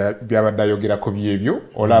mukulu byabadde ayogerako byebyo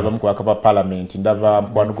olaba mu kubaka ba Parliament ndaba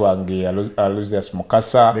mukwano gwange Aloysius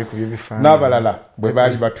Mukasa n'abalala bwe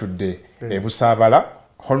baali batudde ebusaabala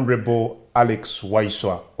Honorable Alex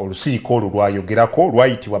Waiswa olusirika olwo lwayogerako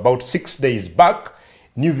lwayitibwa about 6 days back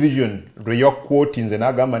New Vision lwe quoting nze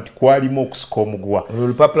n'agamba nti kwalimu okusika omuguwa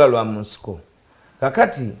olupapula lwa munsiko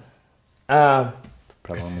kakati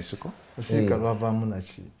lusirika lwavaamu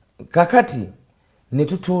naki kakati ne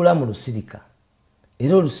tutuula mu lusirika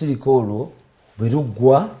era olusirika olwo bwe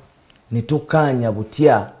luggwa ne tukaanya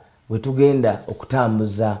butya bwe tugenda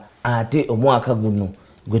okutambuza ate omwaka guno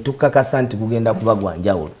gwe tukakasa nti gugenda kuba gwa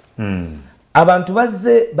njawulo abantu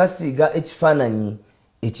bazze basiiga ekifaananyi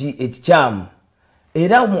ekikyamu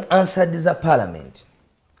era mu answered za Parliament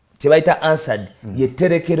tebayita answered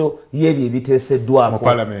yetterekero y'ebyo ebiteeseddwako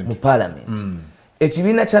mu Parliament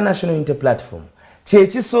ekibiina kya National Unity Platform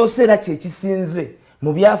kyekisoosera kyekisinze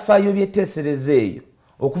mu byafaayo by'etteesereza eyo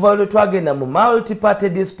okuva lwe twagenda mu multi-party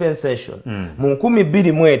dispensation mu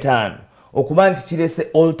 2025 okuba nti kirese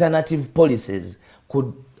alternative policies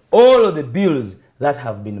ku all of the bills that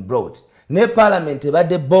have been brought ne Parliament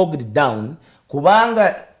ebadde bogged down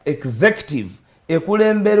kubanga executive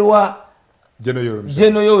ekulemberwa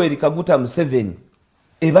General Yoweri Kaguta Museveni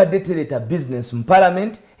ebadde tereta business mu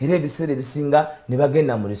Parliament era ebiseera ebisinga ne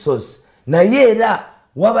bagenda mu resource naye era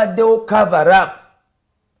wabaddewo cover up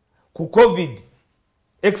ku COVID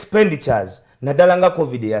expenditures naddala nga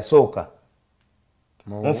COVID yasooka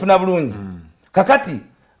onfuna bulungi kakati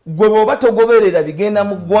gwe bw'oba togoberera bigenda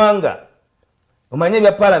mu ggwanga omanye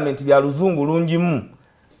ebya Parliament bya luzungu lungimu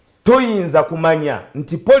toyinza kumanya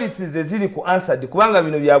nti policies eziri ku answered kubanga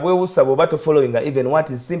bino byabwewusa bw'oba following even what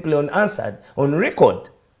is simply on answered on record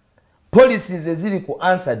policies eziri ku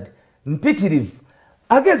answered mpitirivu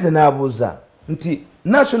ageze n'abuuza nti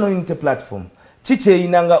National Unity Platform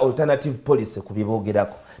kikyeyinanga alternative policy ku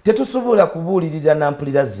byebogerako tetusobola kubuulirira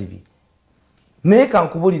nampulira zibi naye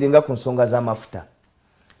kankubuulire nga ku nsonga z'amafuta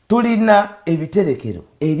tulina ebiterekero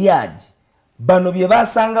ebyagi bano bye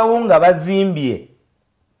basangawo nga bazimbye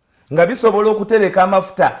nga bisobola okutereka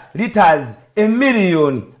amafuta liters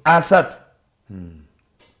 1,300,000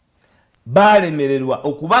 balemererwa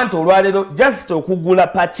okuba nti olwaleero just okugula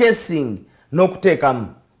purchasing n'okuteekamu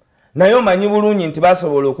naye omanyi bulungi nti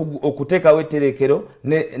basobola okuteekawo etterekero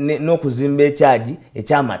n'okuzimba ekyagi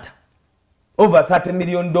ekyamata over $30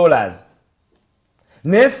 million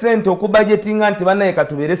naye sente okubudgetinga nti banaye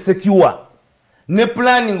katubeere secure ne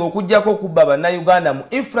planning okujjako okubba bannayuganda mu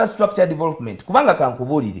infrastructure development kubanga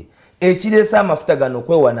kankubuulire ekireese amafuta gano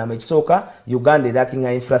okwewanama ekisooka Uganda lacking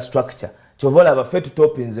infrastructure kyova olaba ffe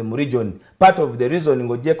tutopinze mu region part of the reason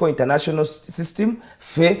ng'ogyeko international system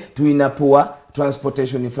ffe tulina poor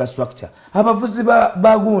transportation infrastructure abavuzi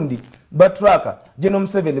bagundi batraka General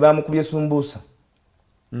Museveni bamukubye sumbusa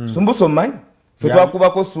sumbusa omanyi fe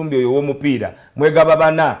twakubako sumbi oyo w'omupiira mwegaba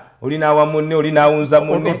bana olina awamunne olina awunza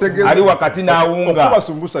munne ali wakati n'awunga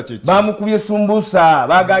bamukubye sumbusa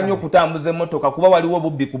baganye okutambuza emmotoka kuba waliwo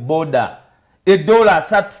obubbi ku boda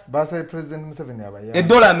 $3 basaye President Museveni abaya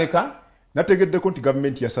 $1 ameka nategeddeko nti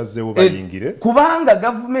gavumenti yasazeewo bayingire kubanga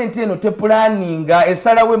gavumenti eno tepulaninga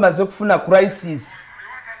esalawo emaze kufuna crisis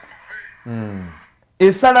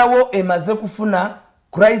esalawo emaze kufuna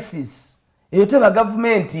crisis eyo teba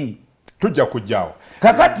gavumenti tujja kujjawo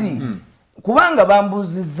kakati kubanga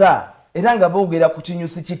bambuzizza era nga boogera ku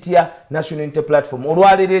kinyusi kitya National Unity Platform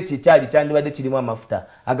olwaleero ekikyali kyandibadde kirimu amafuta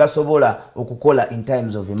agasobola okukola in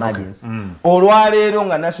times of emergency olwaleero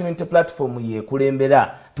nga National Unity Platform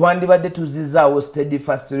yekulembera twandibadde tuzizaawo steady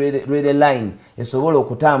fast rail line esobola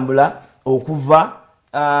okutambula okuva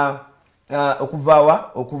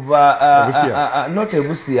not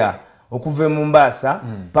Busia okuva Mombasa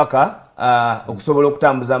paka okusobola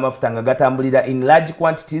okutambuza amafuta nga gatambulira in large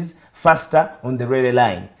quantities faster on the rail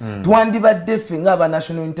line twandibadde ffe ng'aba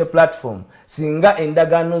National Unity Platform singa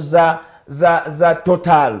endagaano za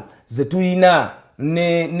total zetuyina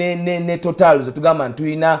ne total zetugamba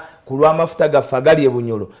ntuyina ku lw'amafuta gaffe agali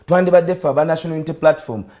ebunyolo twandibadde ffe aba National Unity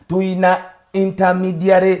Platform tuyina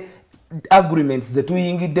intermediary agreements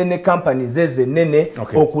zetuyingidde ne companies ezenene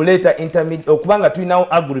okuleeta okubanga tuyinawo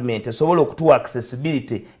agreement esobola okutuwa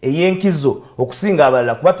accessibility ey'enkizo okusinga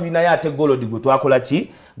abalala kuba tuyinayo ate golodi gwe twakola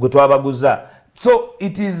ki gwe twabaguza so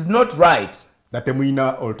it is not right that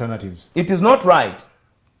temuyina alternatives it is not right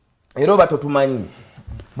era oba totumanyi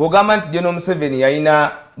bw'ogamba nti General Museveni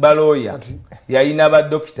yayina balooya yayina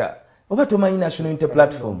badokita oba tomanyi National Unity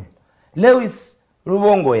Platform Lewis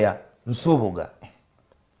Rubongoya Nsubuga.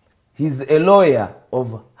 He's a lawyer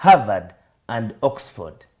of Harvard and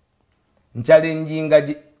Oxford. Nchalenjinga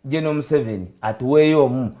General Museveni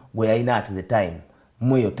atuweyo gwe yayina at the time.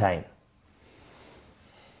 Mweyo time.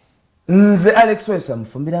 Nze Alex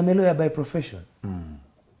Mufumbiro, I'm a lawyer by profession.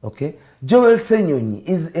 Okay? Joel Senyonyi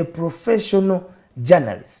is a professional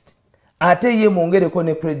journalist. Ate ye mwongereko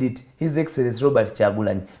ne credit His Excellency Robert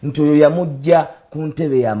Kyagulanyi nti oyo yamujja ku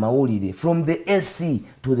ntebe ya mawulire from the AC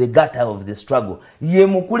to the gutter of the struggle. Ye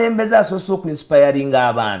mukulembeza asoose okuinspiring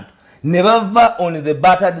abantu ne bava on the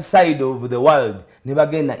battered side of the world ne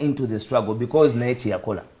bagenda into the struggle because naye kye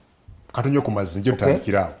yakola. Katunywe ku mazzi nje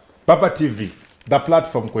tutandikirawo. Papa TV, the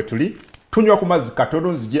platform kwe tuli tunywa ku mazzi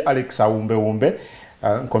katono nzije Alex awumbe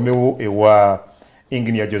nkomewo ewa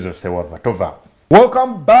Engineer Joseph Sewava tova.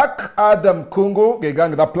 Welcome back Adam Kungu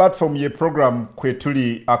gegange the platform ye program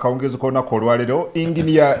kwetuli akaongezo kona kolwalero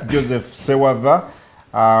Engineer Joseph Sewava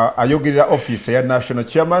ayogerera office ya National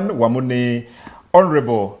Chairman wamune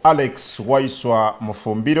Honorable Alex Waiswa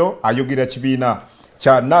Mufumbiro ayogerera kibiina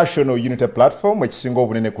cha National Unity Platform ekisinga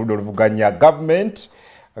obunene ku luvuganya government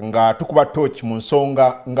nga tukuba torch mu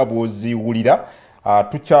nsonga nga bwoziwulira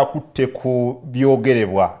tukyakutte ku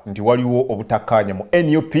byogerebwa nti waliwo obutakanya mu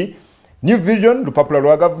NUP New Vision lupapula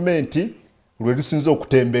lwa government lwe lusinze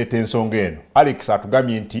okutembeeta ensonga eno. Alex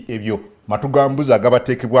atugambye nti ebyo matugambuza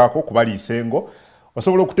agabateekebwako kubali isengo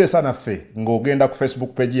osobola okuteesa naffe ng'ogenda ku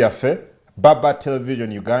Facebook page yaffe Baba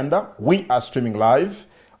Television Uganda. We are streaming live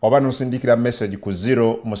oba nosindikira message ku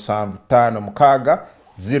 07556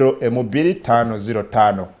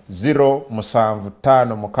 02505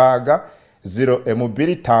 07556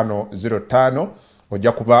 02505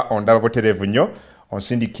 ojja kuba ondaba butereevu nnyo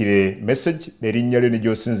onsindikire message erinnya lyo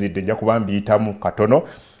nijo sinzidde nja kuba mbiyitamu katono.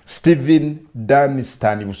 Steven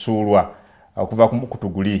Danistan Busulwa okuva ku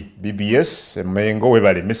kutuguli BBS Mengo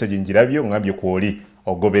webale message njirabyo ngambye kwoli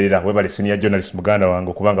ogoberera webale senior journalist muganda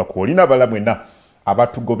wange kubanga kwoli nabala mwena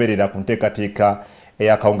abatugoberera ku nteekateeka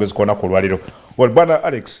eyakawungeezi kona ku lwaliro. Bwana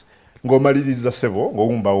Alex ng'omaliriza sebo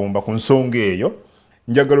ng'owumba ku nsonga eyo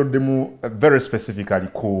njagaloddemu very specifically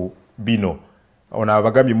ku bino ono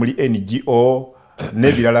abagambye muli NGO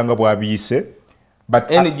nebirala nga bwabiyise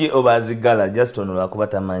but NGO bazigala just ono lwakuba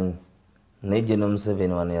tamanyi naye General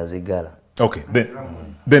Museveni wano yazigala. Okay,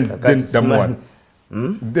 then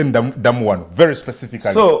damu one very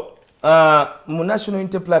specifically. So mu National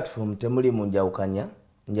Unity Platform temuli mu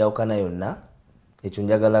njawukana yonna ekyo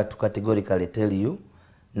njagala to categorically tell you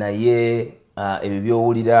naye ebyo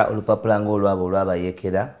byowulira olupapula ng'olwabo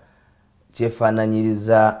olwabayekera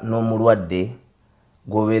kyefaananyiriza n'omulwadde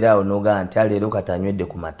gobeeraawo n'ogamba nti aleero kati anywedde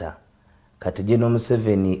ku mata kati General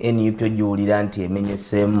Museveni NUP ogiwulira nti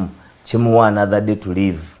emenyeseemu kimuwa another day to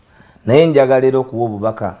live. Naye njagala era okuwa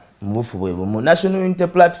obubaka mu bufu bwe bumu National Unity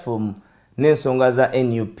Platform n'ensonga za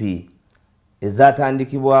NUP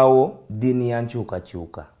ezatandikibwawo ddiini ya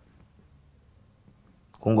nkyukakyuka.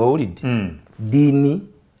 Kungowulidde? Ddiini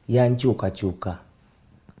ya nkyukakyuka.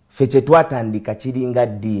 Ffe kye twatandika kiringa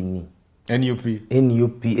ddiini.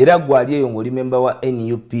 NUP. Era gwali eyo ng'oli memba wa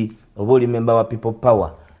NUP oba oli memba wa People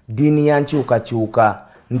Power. Ddiini ya nkyukakyuka.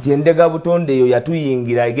 Nti endega butonde eyo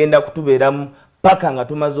yatuyingira egenda kutubeeramu paka nga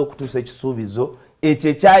tumaze okutuusa ekisuubizo ekyo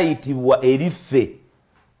ekyayitibwa eriffe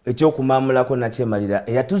ekyokumaamulako nakyemalira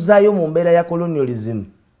eyatuzaayo mu mbeera ya colonialism.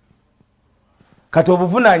 Kati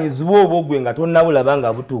obuvunaanyizibwa obwo gwe nga tonnabulaba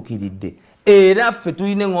nga butuukiridde. Era ffe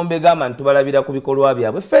tulina eŋŋombe gamba nti tubalabira ku bikolwa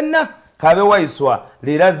byabwe. Ffenna Kaabe Waiswa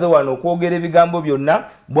leero azze wano okwogera ebigambo byonna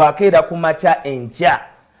bw'akeera ku makya enkya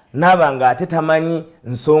n'aba nga ate tamanyi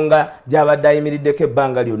nsonga gy'abadde ayimiriddeko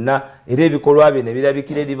ebbanga lyonna era ebikolwa bye ne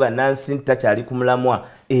birabikira eri bannansi nti takyali ku mulamwa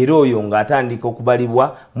era oyo ng'atandika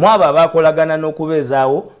okubalibwa mu abo abaakolagana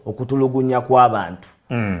n'okubeezaawo okutulugunya kw'abantu.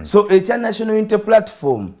 So ekya National Unity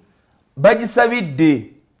Platform bagisabidde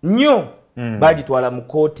nnyo, bagitwala mu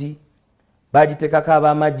kooti, bagiteekako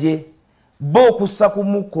ab'amagye, bo okussa ku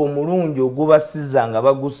mukka omulungi ogubasiza nga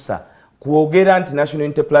bagussa kwogera nti National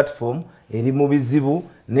Unity Platform eri mu bizibu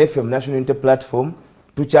n'effe mu National Unity Platform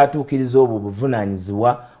tukyatuukiriza obwo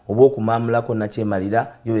obuvunaanyizibwa obw'okumaamulako nakyemalira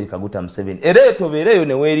Yoweri Kaguta Museveni. Era eyo tobeereyo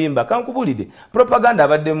ne weerimba kankubulire propaganda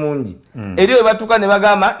abadde mungi. Eri we batuuka ne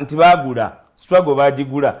bagamba nti baagula struggle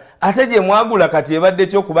bagigula ate gye mwagula kati ebadde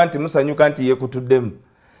ekyokuba nti musanyuka nti yeekutuddemu.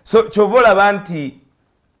 So kyova olaba nti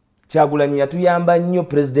Kyagulanyi yatuyamba nnyo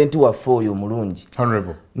pulezidenti waffe oyo omulungi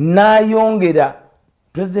n'ayongera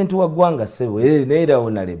pulezidenti wa ggwanga ssebo era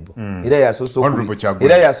honorable era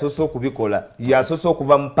yasoose okubikola yasoose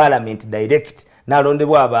okuva mu parliament direct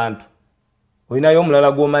n'alondebwa abantu. Olinayo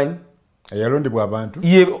omulala gw'omanyi yalondebwa abantu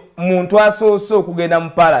ye muntu asoose okugenda mu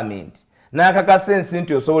parliament n'akakasa ensi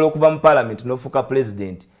nti osobola okuva mu parliament n'ofuuka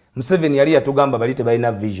pulezidenti. Museveni yali yatugamba bali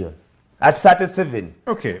tebalina vision at 37.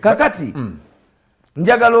 Kakati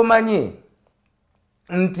njagala omanye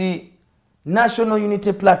nti National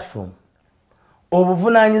Unity Platform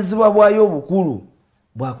obuvunaanyizibwa bwayo obukulu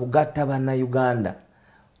bwa kugatta bannayuganda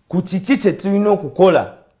ku kiki kye tulina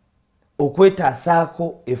okukola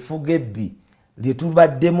okwetaasaako effuga ebbi lye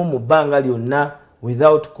tubaddemu mu bbanga lyonna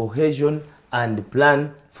without cohesion and plan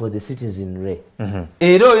for the citizenry.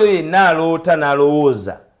 Era oyo yenna aloota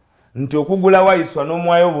n'alowooza nti okugula Waiswa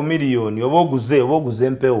n'omwayo obumiliyoni oba oguze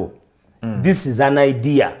empewo. This is an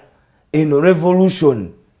idea in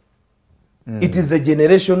revolution. It is a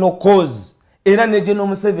generational cause. Era ne General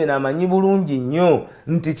Museveni amanyi bulungi nnyo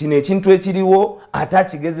nti kino ekintu ekiriwo ate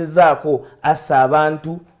akigezezaako assa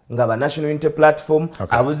abantu nga ba National Unity Platform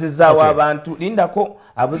abuzizaawo abantu lindako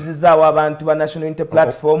abuzizaawo abantu ba National Unity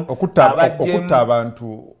Platform okutta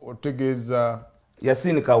abantu otegeeza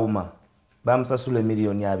Yasin Kawuma bamusasula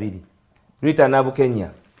miliyoni 2 Rita Nabukenya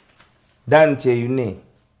Dan Cheyune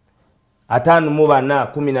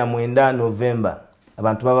 5/4/19 November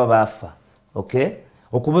abantu baba bafa.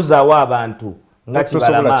 Okubuzaawo abantu nga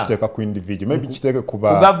kibalama kiteeka ku individual maybe kiteeke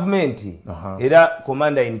kuba government era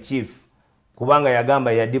commander in chief kubanga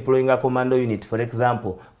yagamba ya deploying a commando unit for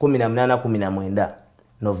example 18/19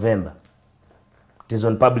 November. It is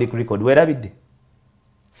on public record. Werabidde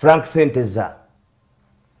Frank Senteza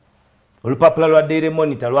olupapula lwa Daily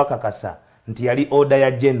Monitor lwakakasa nti yali order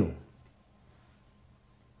ya Jenu.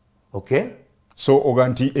 So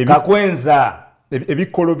oganti Kakwenza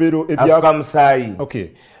ebikolobero Afrika Musayi.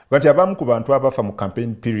 But abamu ku bantu abafa mu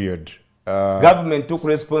campaign period. Government took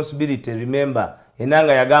responsibility, remember.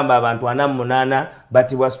 Enanga yagamba abantu 48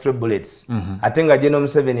 batibwa stray bullets. Ate nga General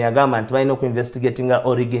Museveni yagamba nti balina okuinvestigatinga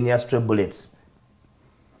origin ya stray bullets.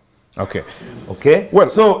 Well,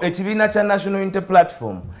 so ekibiina kya National Unity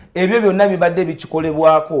Platform ebyo byonna bibadde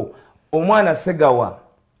bikikolebwako. Omwana Segawa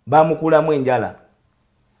bamukulamu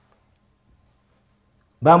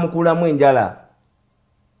enjala.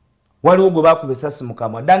 Waliwo gwe bakuba essasi mu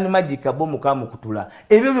kamwa. Dan Magic abo mukamu kutula.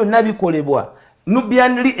 Ebyo byonna bikolebwa.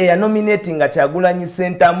 Nubianli nominating nga Kyagulanyi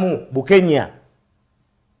Sentamu Bukenya.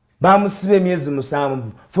 Bamusibe emyezi 7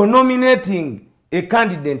 for nominating a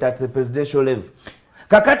candidate at the presidential level.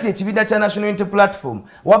 Kakati ekibiina kya National Unity Platform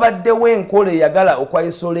wabaddewo enkola eyagala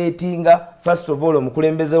okwaisolatinga first of all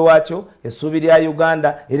omukulembeze waakyo essuubi lya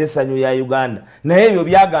Uganda era essanyu lya Uganda. Naye ebyo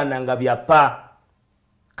byaganda nga byapa.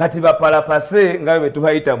 Kati bapalapase nga bwe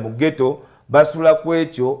tubayita mu ghetto basula ku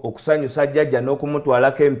ekyo okusanyusa jjajja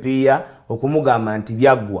n'okumutwalako empiiya okumugamba nti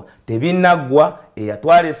byaggwa. Tebinnaggwa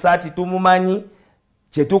eyatwala essaati tumumanyi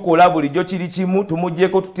kyetukola bulijjo kiri kimu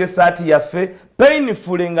tumugyeko tutye saati yaffe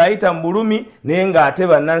painful ng'ayita mu bulumi naye ng'ate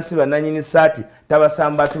bannansi bannanyini saati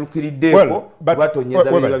tabasamba atulukiriddeeko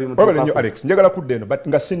batonyeza birwa bimutuukako. Alex njagala kudda eno but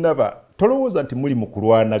nga sinnaba tolowooza nti muli mu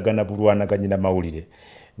kulwanagana bulwanaganyina mawulire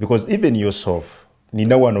because even yourself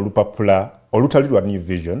nina wano olupapula olutali lwa New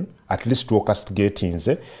Vision at least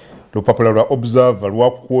lwokastigatinze lupapula lwa Observer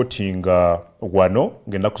lwa quotinga wano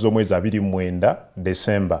ng'ennaku z'omwezi 29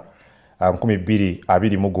 December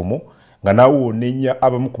 2021 nga nawo onenya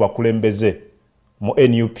abamu ku bakulembeze mu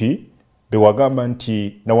NUP bewagamba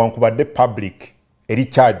nti nawankubadde public eri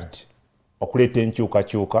charged okuleeta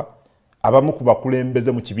enkyukakyuka abamu ku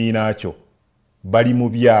bakulembeze mu kibiina kyo bali mu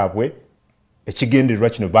byabwe ekigendererwa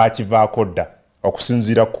kino baakivaako dda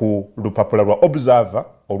okusinziira ku lupapula lwa Observer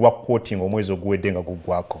olwa quoting omwezi oguwedde nga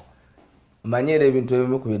guggwako. Manyera ebintu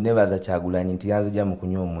ebimu ku byenebaza Kyagulanyi nti yanzija mu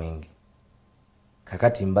kunywa omwenge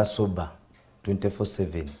kakati mba soba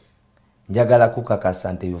 24/7 njagala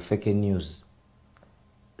kukakasa nti fake news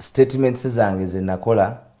statements zange ze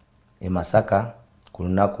nakola e Masaka ku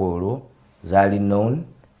lunaku olwo zaali known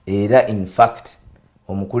era in fact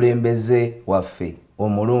omukulembeze waffe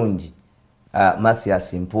omulungi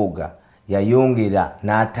Mathias Mpuuga yayongera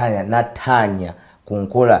n'ataanya ku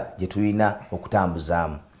nkola gye tulina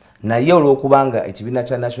okutambuzaamu naye olw'okubanga ekibiina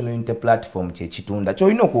kya National Unity Platform kye kitunda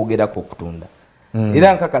kyolina okwogerako okutunda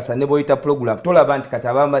era nkakasa ne boyita program tolaba nti kati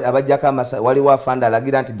abajjako waliwo afanda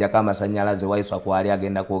alagira nti jjako amasannyalaze Waiswa kwali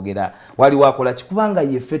agenda kwogera waliwo akola kikubanga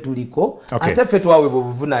yeffe tuliko ate ffe twaweebwa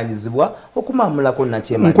obuvunaanyizibwa okumamulako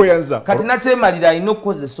nakyemalira kati nakyemalira alina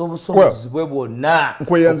okukozesa obusobozi bwe bwonna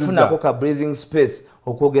okufunako ka breathing space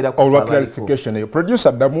okwogerako olwa clarification eyo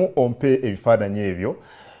producer ddamu ompe ebifaananyi ebyo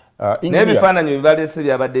n'ebifaananyi bibaleese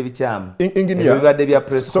byabadde bikyamu ebibadde bya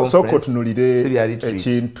press conference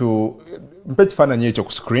ekintu mpe ekifaananyi ekyo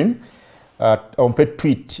ku screen ompe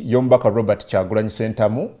tweet y'omubaka Robert Kyagulanyi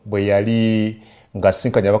Ssentamu bwe yali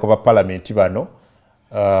ng'asinkanya ababaka ba palamenti bano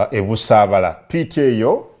e Busaabala. Tweet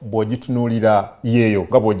eyo bw'ogitunuulira yeeyo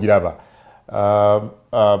nga bw'ogiraba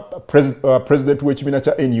president w'ekibiina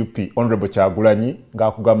kya NUP Honorable Kyagulanyi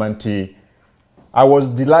ng'akugamba nti I was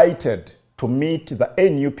delighted to meet the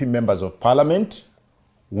NUP members of parliament.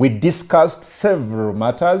 We discussed several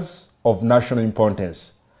matters of national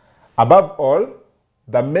importance. Above all,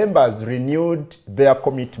 the members renewed their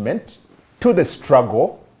commitment to the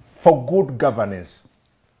struggle for good governance.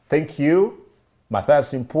 Thank you,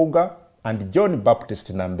 Mathias Mpuuga and John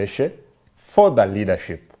Baptist Nambeshe, for the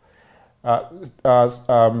leadership.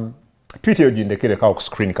 Tweet eyo gindekere ka ku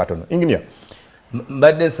screen katono. Engineer.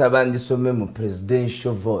 Mbadde nsaba ndisome mu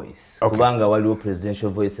presidential voice kubanga waliwo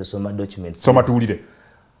presidential voice esoma documents soma tuwulire.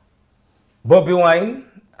 Bobi Wine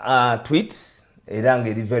tweet era nga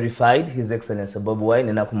eri verified His Excellency Bobi Wine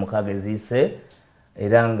enaku mukaaga eziise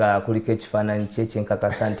era nga kuliko ekifaananyi kye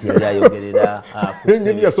kyenkakasa nti yali ayogerera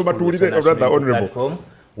Engineer soma tuwulire rather honorable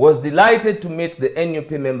was delighted to meet the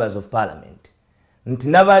NUP members of parliament nti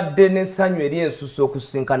nabadde n'essanyu eri ensusu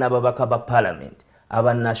okusinkana ababaka ba parliament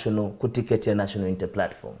aba national ku ticket ya National Unity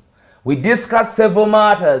Platform. We discussed several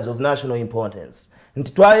matters of national importance.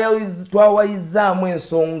 Nti twawayizaamu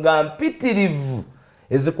ensonga mpitirivu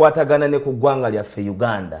ezikwatagana ne ku ggwanga lyaffe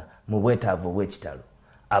Uganda mu bwetaavu bw'ekitalo.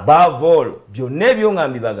 Above all, byonna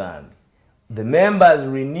ebyongambi bagambi. The members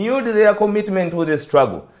renewed their commitment to the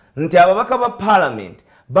struggle. Nti ababaka ba parliament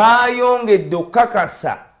bayongedde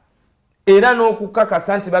okukakasa era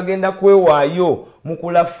n'okukakasa nti bagenda kwewaayo mu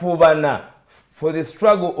kulafubana for the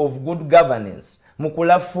struggle of good governance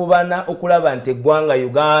mukulafubana okulaba nti eggwanga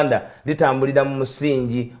Uganda litambulira mu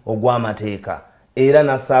musingi ogw'amateeka era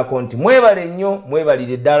nasaako nti mwebale nnyo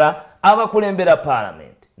mwebalire ddala abakulembera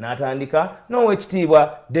parliament n'atandika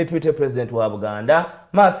n'owekitiibwa deputy president wa Buganda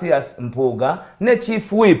Mathias Mpuuga ne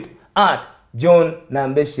chief whip at John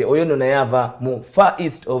Nambeshe oyo nno naye ava mu far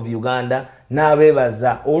east of Uganda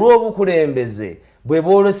n'abeebaza olw'obukulembeze bwe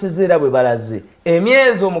booleseze era bwe balaze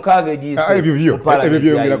emyezi omukaaga egiyise ebyo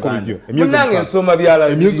byongerako bijjo munange ensoma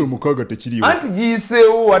byalabiri emyezi omukaaga tekiriwo anti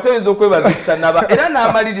giyiseewo ate oyinza okwebaza ekitanaba era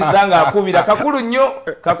n'amaliriza ng'akubira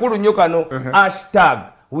kakulu nnyo kano hashtag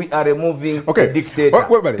we are removing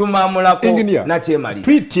dictator tumamulako nakyemalira.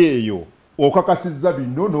 Tweet eyo okakasizza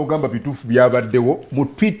bino n'ogamba bituufu byabaddewo mu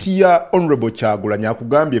tweet ya Honorable Kyagulanyi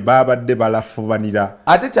akugambye baabadde balafubanira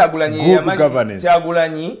ate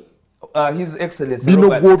Kyagulanyi His Excellency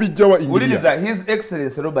His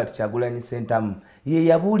Excellency Robert Kyagulanyi Ssentamu ye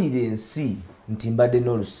yabuulira ensi nti mbadde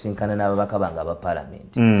n'olusinkana n'ababaka bange aba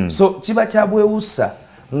parliament. So kiba kyabwewusa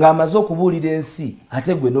ng'amaze okubuulira ensi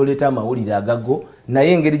ate gwe n'oleeta amawulire agago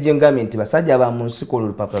naye engeri gye ngambye nti basajja ba mu nsiko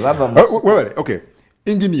olupapula bava mu okay.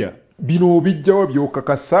 Engineer bino bijjawa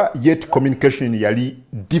byokakasa yet communication yali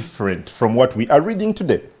different from what we are reading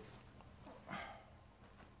today.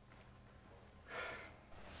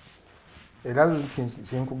 Era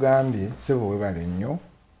kyenkugambye sebo webale nnyo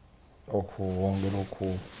okuwongera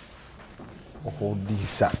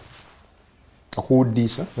okuwuddiisa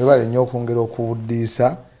webale nnyo okwongera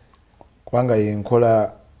okuwuddiisa kubanga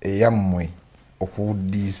yenkola eyammwe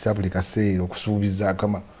okuwuddiisa buli kaseera okusuubiza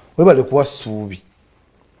kama webale kuwa ssuubi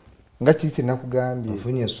nga kiki kyenakugambye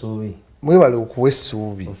ofunye essuubi mwebale okuwa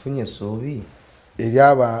essuubi ofunye essuubi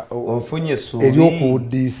ofunye essuubi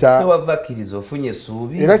ery'okuwuddiisa sewavakkiriza ofunye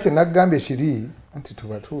essuubi era kyenakugambye kiri nti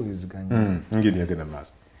tubatuuliziganya ngeri yagenda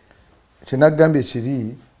maaso kyenakugambye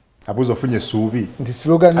kiri abuuza ofunye essuubi nti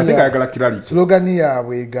slogani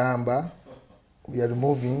yaabwe egamba we are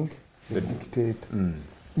removing the dictator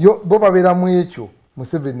yo bo babeeramu ekyo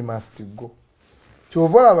Museveni must go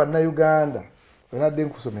kyova olaba bannayuganda benadde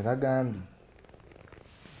nkusomera gambye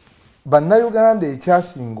bannayuganda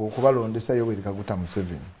ekyasinga okubalondesa Yoweri Kaguta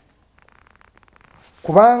Museveni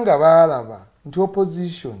kubanga baalaba nti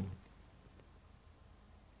opposition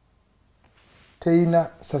teina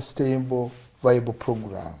sustainable viable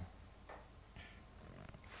program.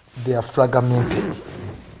 They are fragmented.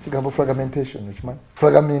 Fragmentation, which man?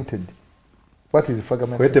 Fragmented. What is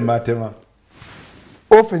fragmented?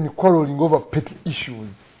 Often quarreling over petty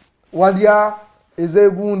issues. Walia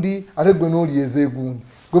ezegundi, ate gwe noli ezegundi.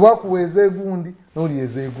 Gwe bakuwa ezegundi, noli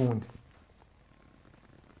ezegundi.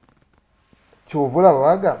 Kyovola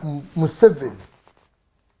bawaga Museveni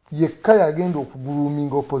yekka yagenda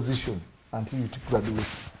okuguluminga opposition until it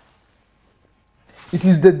graduates. It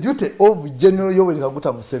is the duty of General Yoweri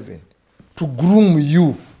Kaguta Museveni to groom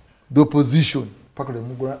you, the opposition.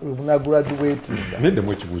 Nende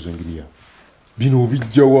mwekibuuzo ngiriya. Bino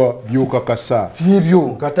bijjawa byokakasa. Byebyo.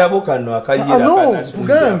 Katabo kano akayira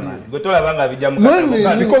gwe tolabanga bijja mu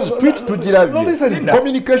katabo. Because tweet tugirabye.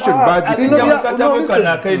 Communication budget. Katabo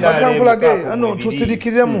kano akayira. No,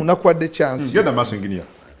 tusirikiremu nakwadde chance. Yenda maaso ngiriya.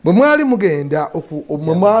 Bwe mwali mugenda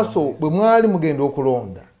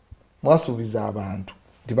okulonda. Mwasuubiza abantu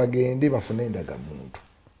nti bagende bafune endagamuntu.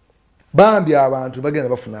 Bambi abantu bagenda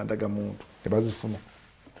bafuna endagamuntu tebazifuna.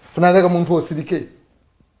 Funa endagamuntu osirike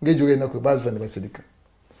ng'egyo genda kwe baziva ne basirika.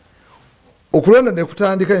 Okulonda ne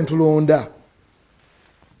kutandika entulonda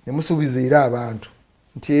ne musuubiza era abantu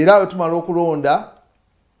nti era bwe tumala okulonda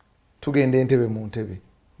tugenda entebe mu ntebe.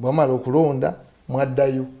 Bwamala okulonda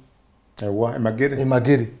mwaddayo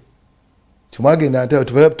emagere timwagenda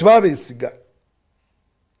ntebe tubabeesiga.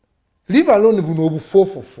 Leave alone buno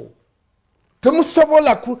obufofofo.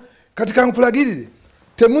 Temusobola katika nkulagirire.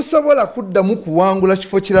 Temusobola kuddamu kuwangula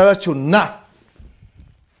kifo kirala kyonna.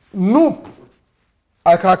 NUP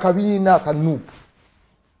akabiina ka NUP.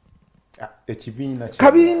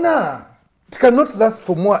 Kabiina. It cannot last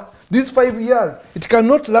for more. These 5 years. It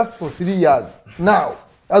cannot last for 3 years. Now,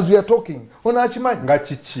 as we are talking. Ona akimanyi. Nga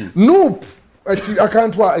kiki. NUP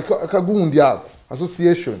akantwa akagundi ako.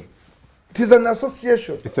 Association. It is an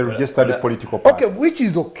association. It's a registered political party. Okay, which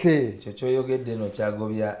is okay. Chochoyogedde no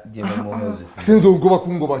kyagobya Jembe Muhoozi. Sinzo ngoba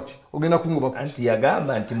kungoba ki? Ogenda kungoba. Anti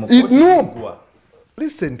yagamba anti mukoti.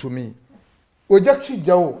 Listen to me. Ojja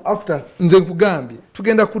kujjawo after nze nkugambye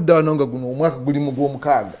tugenda kudda wanonga guno omwaka guli mu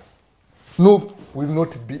gw'omukaaga. No, will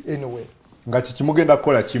not be anywhere. Nga kiki mugenda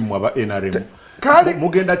kukola kimu aba NRM. Kale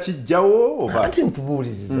mugenda kijjawo oba. Anti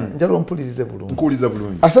mpubuliriza. Njalo mpulirize bulungi. Nkuliza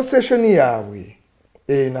bulungi. Association yaabwe.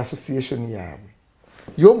 Na association yaabwe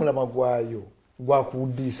y'omulama gwayo gwa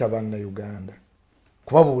kuwuddiisa bannayuganda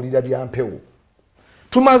kubabuulira bya mpewo.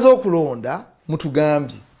 Tumaze okulonda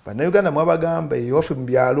mutugambye bannayuganda mwabagamba ewaffe mu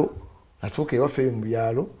byalo atuuka ewaffe mu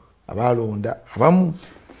byalo abalonda abamu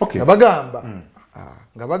nga bagamba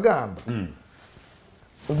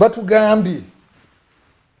batugambye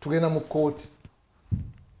tugenda mu kkooti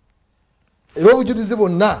era obujulizi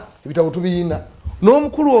bonna ebitabo tubiyina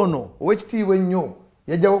n'omukulu ono ow'ekitiibwa ennyo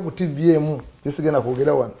yajjawo ku TVM yesigenda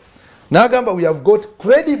kwogera wano n'agamba we have got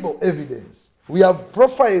credible evidence, we have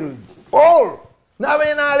profiled all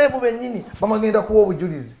n'abenaalevu bennyini bamagenda kuwa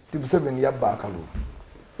obujulizi ti Museveni yabba akalulu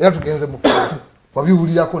era tugenze mu kkooti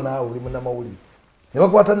wabiwulirako naawe oli munnamawulire ne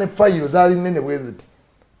bakwata ne fayiro zaali nnene bwe ziti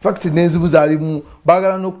fakiti n'enzibu zaalimu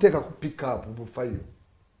baagala n'okuteeka ku pick up mu fayiro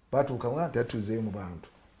baatuuka nga nti atuuzeeyo mu bantu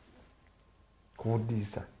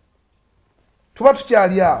kuwuddiisa tuba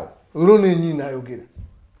tukyali awo olwo n'ennyini n'ayogera.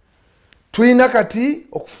 Tulina kati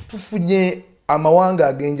okutufunye amawanga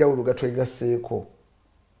ag'enjawulo gatwegasseeko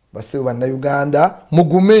baseewo bannayuganda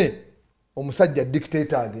mugume omusajja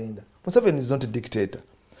dictator agenda. Museveni is not a dictator.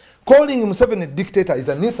 Calling Museveni a dictator is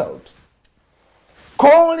an insult.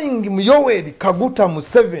 Calling Yoweri Kaguta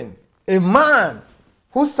Museveni A man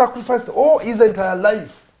who sacrificed all his entire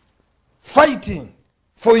life fighting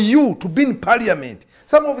for you to be in parliament.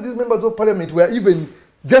 Some of these members of parliament were even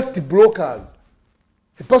just brokers.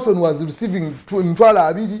 A person was receiving mtwala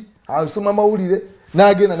abiri, asoma mawulire,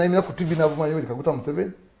 n'agenda n'ayimira ku TV n'avuma yoli kaguta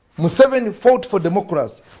Museveni. Museveni fought for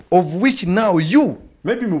democracy, of which now you.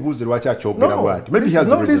 Maybe Mubuzi lwaki akyogera bwati. Maybe he has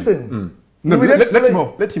no, a reason. Listen. No,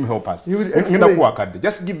 let him help us.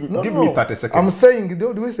 Just give me 30 seconds. I'm saying,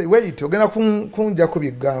 do we say, wait, ogenda kunja ko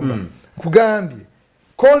bigamba. Kugambye,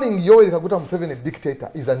 calling Yoweri Kaguta Museveni a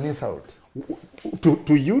dictator is an insult.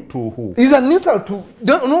 To you, to who? Is an insult to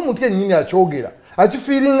no muntu yennyini akyogera.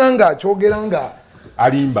 Akifiiringa nga akyogera nga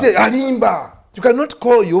alimba. You cannot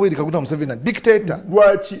call Yoweri Kaguta Museveni a dictator.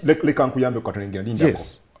 Lwaki leka nkuyambe ku katonengera linda.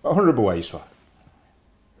 Yes. Honorable Waiswa.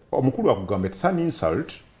 Omukulu akugamba it's an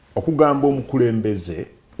insult okugamba omukulembeze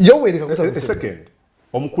Yoweri Kaguta Museveni. A second.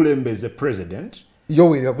 Omukulembeze president.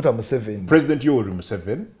 Yoweri Kaguta Museveni. President Yoweri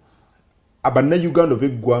Museveni. Abannayuganda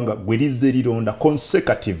b'eggwanga gwe lizze lironda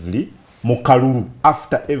consecutively mu kalulu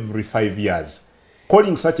after every 5 years.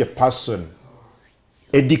 Calling such a person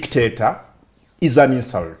a dictator is an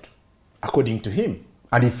insult, according to him.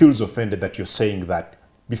 And he feels offended that you're saying that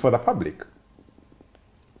before the public.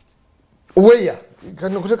 Weya,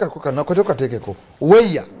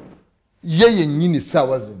 weya, yeye nyini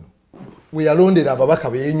sawa zino. Weyalondera ababaka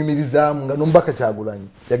beyenyumirizamu nga nombaka Kyagulanyi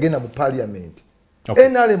yagenda mu parliament. Okay.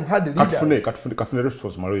 NRM had leaders. Katufune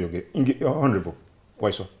response Maloyo ge. Honorable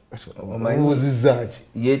Waiswa. Omanyi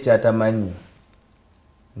ye kyatamanyi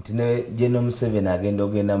nti ne General Museveni agenda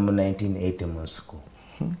ogenda mu 1980 mu nsiko.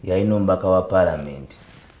 Yalina omubaka wa parliament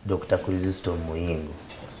Dr. Kristo Muyingo.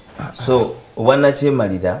 So obwana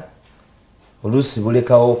kyemalira oluusi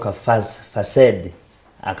bulekawo ka facade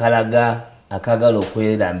akalaga akagala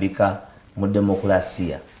okwerambika mu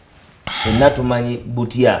demokrasiya. Fenna tumanyi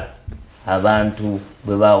butya abantu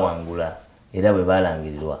bwe bawangula era bwe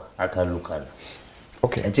balangirirwa akalulu kano.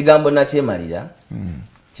 Okay. Ekigambo nakyemalira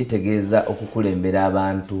kitegeeza okukulembera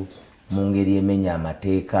abantu mu ngeri emenya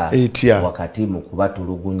amateeka wakati mu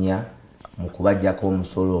kubatulugunya, mu kubajjako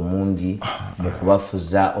omusolo omungi, mu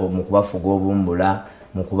kubafuga obumbula,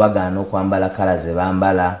 mu kubagaana okwambala kala ze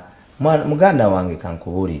bambala. Muganda wange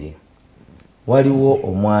kankubuulire, waliwo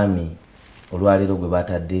omwami olwaleero gwe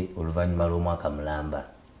batadde oluvannyuma lw'omwaka mulamba.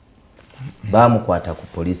 Bamukwata ku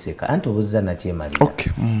poliisi anti obuzza nakyemalira.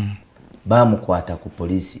 Okay. Bamukwata ku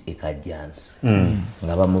poliisi e Kajjansi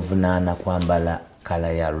nga bamuvunaana kwambala kala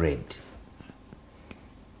ya red.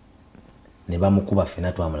 Ne bamukuba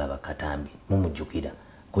ffenna twamulaba Katambi mumujjukira.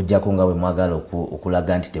 Kujjako nga bwe mwagala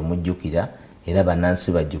okulaga nti temujjukira era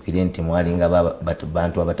bannansi bajjukire nti mwalinga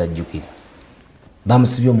bantu abatajjukira.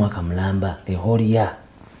 Bamusibye omwaka mulamba eholiya.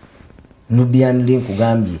 Nubian Link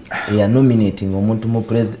kugambye eya nominating omuntu mu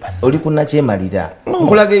president oli kunakyemalira.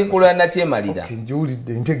 Nkulaga enkola nakyemalira.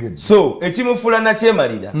 Njulidde ntegedde. So ekimufula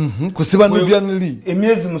nakyemalira. Kusiba Nubian Link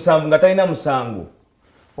emyezi 7 nga talina musango.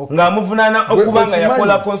 Nga amuvunaana okuba nga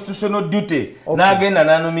yakola constitutional duty n'agenda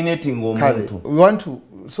na nominating omuntu. We want to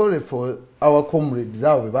sorry for our comrades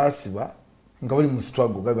awe basiba nga bali mu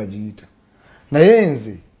struggle gabe bagiyita. Naye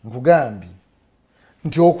nze nkugambye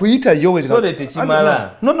nti okuyita Yoweri. Sorry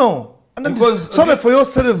tekimala. No. Sorry for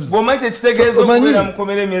yourselves. Bomache ekitegeezo okubeera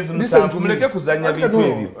mukomere emyezi 7 muleke kuzanya bintu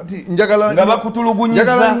ebyo. Nga bakutulugunyiza.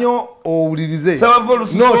 Njagala nnyo owulirize. Sabava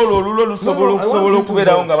olusoolo olulo lusobola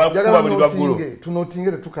okubeerawo nga bakuba buli baggulo.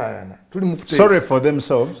 Tunotingere tukayana. Tuli mu kuteesa. Sorry for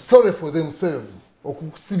themselves. Sorry for themselves.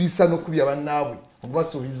 Okusibisa n'okubya bannaabwe.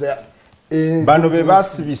 Okubasuubiza. Bano be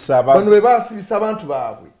basibisa abantu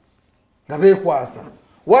baabwe. Nga beekwasa.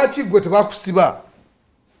 Waaki gwe tebakusiba?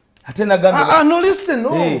 Ate nagambye no listen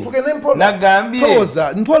tugende mpola nagambye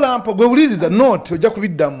poza mpola mpo gwe uliriza note ojja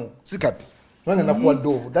kubiddamu sikati nange nakuwa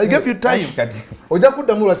dovu I give you time ojja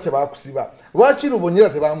kuddamu lwaki tebakusiba lwaki Rubonyera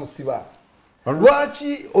tebamusiba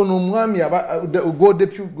lwaki ono omwami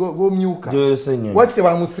go myuka lwaki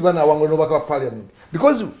tebamusiba nawango n'obaka wa parliament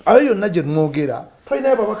because ayo yonna gye mwogera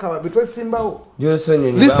twalinayo babaka betwesimbawo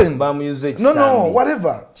listen no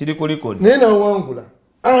whatever kiri ku record naye nawangula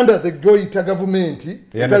under the Goita government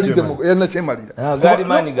yana kyemalira gali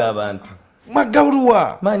manyi g'abantu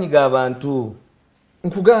magawulwa manyi g'abantu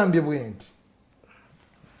nkugambye bwenti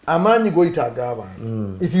amanyi Goita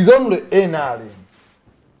ag'abantu it is only NRM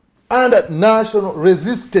under national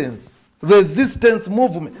resistance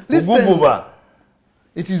movement okuguguba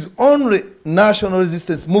it is only national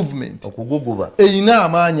resistance movement okuguguba eyina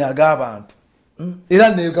amaanyi ag'abantu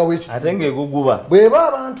era negawe ekiti ate ng'eguguba bweba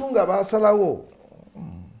abantu nga basalawo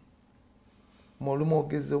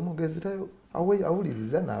omugezi tayo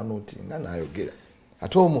awuliriza n'anotinga n'ayogera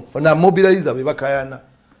ate na mobilizer be bakayana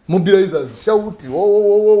mobilizers shout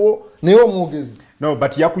wo newo mwogezi. No,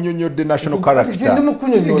 but yakunyonyodde national character.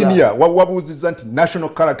 Engineer, wabuuzizza nti national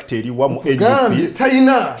character eriwa mu NUP.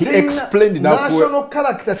 Taina. He explained national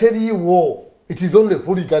character teriiwo. It is only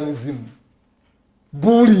hooliganism.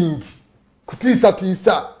 Bullying.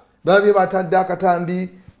 Kutiisa. Babye batadde akatambi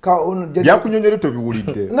ka ono yakunyonyodde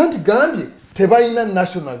tobiwulidde. Nanti gambye tebalina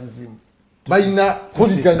nationalism. Balina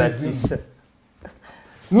hooliganism.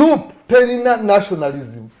 NUP terina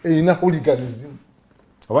nationalism. Erina hooliganism.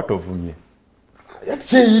 Oba ovumye.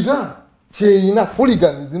 Kyeyina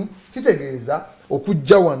hooliganism kitegeeza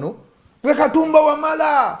okujja wano gwe Katumba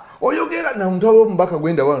wamala oyogera na muntu mbaka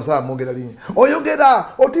gwenda wano saa mwogera linnya oyogera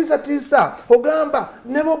otiisa ogamba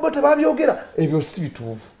ne bo tebabyogera ebyo si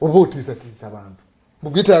bituufu oba otiisa abantu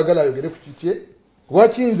mugita yagala ayogere ku kikye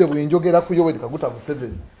wakinze bwe njogera ku Yoweri Kaguta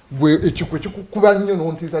Museveni gwe ekikwe kikukuba nnyo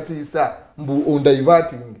n'ontiisa mbu on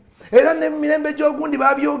diverting era ne mirembe gy'ogundi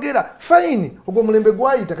babyogera fine ogwo mulembe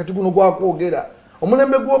gwayita kati guno gwakwogera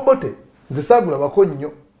omulembe gw'Obote nze saagula bako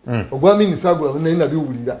nnyo ogwamini saagula naye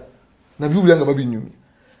nabiwulira nga babinyumya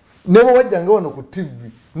nebo wajjanga wano ku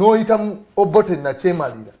TV n'oyita mu Obote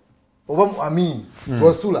nakyemalira oba mu Amin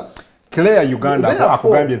wasula Claire Uganda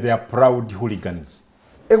akugambye they are proud hooligans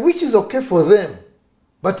which is okay for them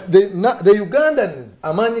but the Ugandans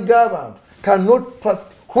amaanyi g'abantu cannot trust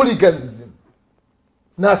hooliganism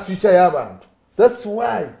na future y'abantu. That's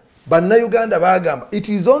why Bannayuganda bagamba it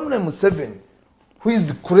is only Museveni who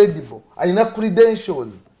is credible alina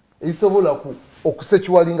credentials ezisobola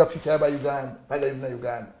okusechualinga future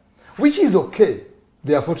y'Uganda which is okay.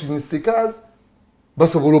 They are fortune seekers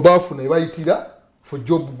basobola bafuna ebayitira for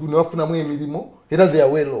job guno bafunamu emirimu era they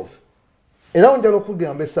are well off. Era njalo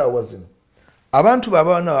okugamba essaawa zino abantu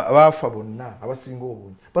babana abafa bonna abasinga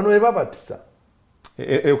obungi bano bebabatisa.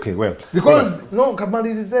 Okay, well. Because no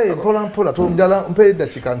kamalirize mpola tonjala mpe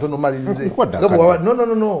dakika ntono malirize.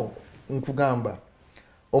 No nkugamba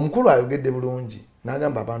omukulu ayogedde bulungi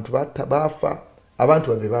n'agamba abantu bafa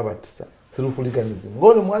abantu babe babatisa through hooliganism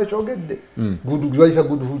ngone mwayo kyogedde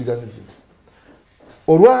good hooliganism.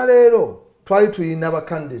 Olwaleero twali tuyina aba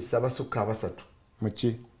candidates abasukka abasatu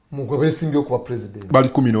muki mugwe beesimbye okuba president bali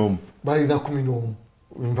 11 balina 11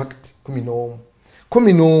 in fact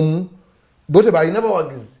 11 bote balina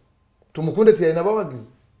bawagizi tumukunde tiyalina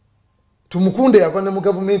bawagizi tumukunde yava ne mu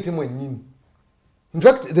government mwennyini. In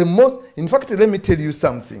fact let me tell you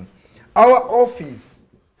something. Our office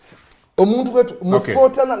omuntu kwetu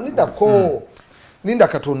mufotana linda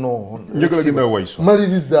katono njagala Waiswa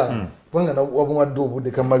maliriza bwanga na wabumwadde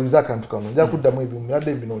obudde kamaliza akantu kano nja kuddamu ebyo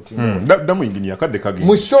muladde binoti damu engineer kadde kage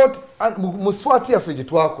mu short mu swati yaffe gye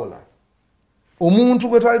twakola omuntu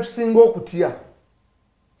gwe twali tusinga okutya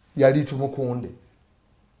yali Tumukunde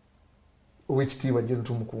owekitiibwa Jeno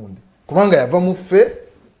Tumukunde kubanga yava mu ffe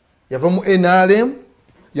yava mu NRM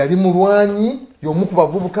yali mulwanyi y'omu ku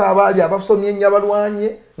bavubuka abaali abasomye ennyo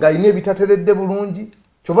abalwanye ng'alina ebitateredde bulungi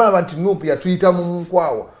kyova abantu NUP yatuyita mu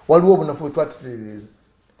nkwawa waliwo obunafu bwe twatereereza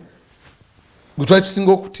gwe twali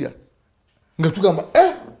tusinga okutya nga tugamba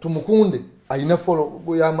Tumukunde alina folo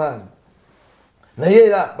y'amaanyi naye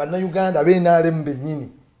era Bannayuganda b'NRM bennyini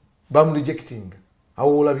bamurejectinga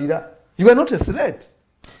awo olabira you are not a threat.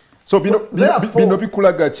 So bino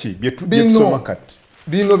bikulaga ki byetusoma kati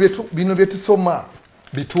bino byetusoma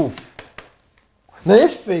bituufu naye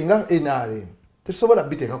ffe nga NRM tetusobola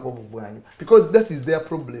biteekako obuvwanyu because that is their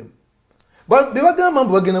problem. Bebagamba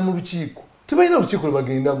mbu bagenda mu lukiiko tebalina lukiiko lwe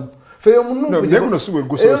bagendamu feyo munuguno siwe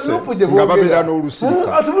gusose nga babeera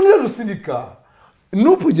n'olusirika atubunira lusirika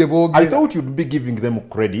NUP gye boogera. I thought you'd be giving them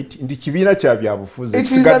credit ndi kibiina kya byabufuzi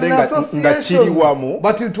kigadde nga kiriwamu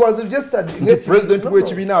but it was registered nti president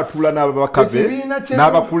w'ekibiina atuula n'ababaka be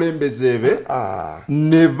n'abakulembeze be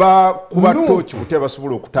ne bakuba tooki buti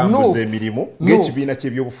basobola okutambuza emirimu ng'ekibiina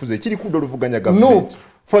ky'ebyobufuzi ekiri kudda oluvuganya gavumenti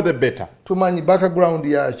for the better. Tumanyi background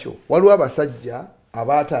yakyo waliwo abasajja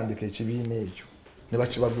abaatandika ekibiina ekyo ne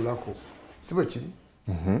bakibagulako si bwe kiri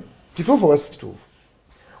kituufu oba si kituufu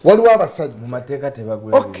waliwo abasajja mu mateeka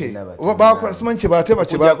tebagula bakola simanyi kyebateeba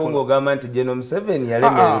kyebakolaogamba nti Jeno Museveni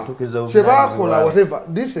yalemera ebituukizo kyebakola whatever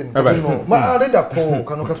listen aledako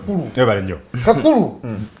kano kakulu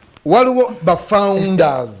waliwo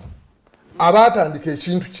bafounders abaatandika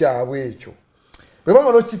ekintu kyabwe ekyo bwe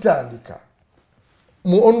bamala okitandika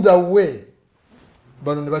on the way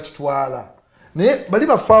bano ne bakitwala naye bali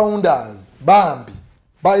bafounders bambi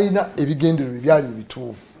balina ebigendererwa ebyali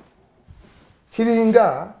ebituufu.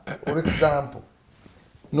 Kiringa for example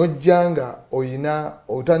nojjanga oyina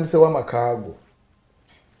otandisewo amakaago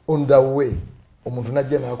on the way omuntu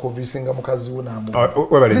najja n'akovisinga mukazi we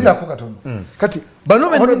n'amulinako katono kati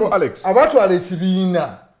bano abatwala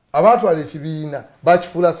ekibiina abatwala ekibiina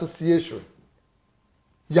bakifuula association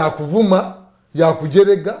yakuvuma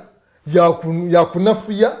yakujerega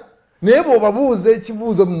yakunafuya naye bw'obabuuza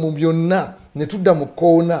ekibuuzo mu byonna ne tudda mu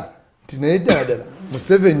koona nti naye ddala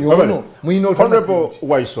Museveni ono muyina Honorable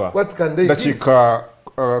Waiswa dakiika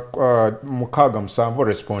 6-7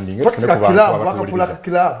 responding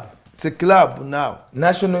club. It's a club now.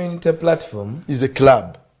 National Unity Platform is a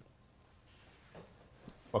club.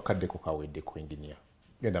 Wakadde ko kawedde ku engineer.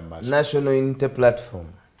 Genda maaso. National Unity Platform.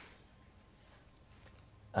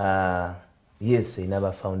 Yes,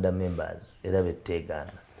 inaba founder members era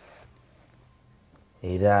bettegana.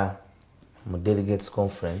 Era mu delegates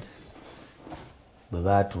conference bwe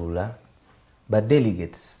baatuula ba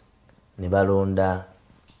delegates ne balonda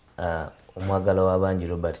omwagala w'abangi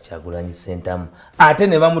Robert Kyagulanyi Ssentamu ate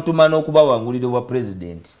ne bamutuma n'okuba wangulira obwa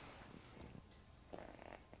president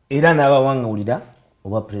era n'abawangulira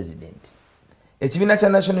obwa president. Ekibiina kya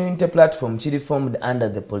National Unity Platform kiri formed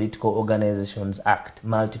under the Political Organizations Act,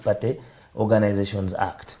 Multi-Party Organizations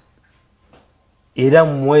Act. Era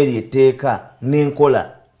mweri etteeka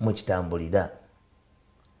n'enkola mu kitambulira.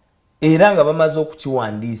 Era nga bamaze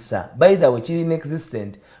okukiwandiisa by the way kiri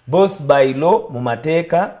inexistent both by law mu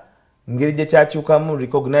mateeka ngeri gye kyakyukamu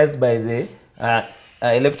recognized by the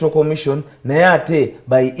Electoral Commission naye ate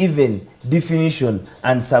by even definition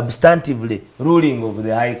and substantively ruling of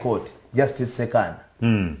the High Court Justice Second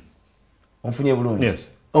onfunye bulungi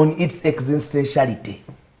yes. On its existentiality.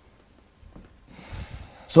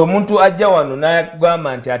 So omuntu ajja wano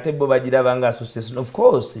n'agamba nti ate bo bagiraba nga association. Of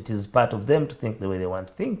course it is part of them to think the way they want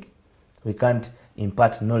to think. We can't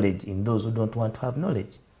impart knowledge in those who don't want to have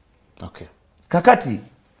knowledge. Okay. Kakati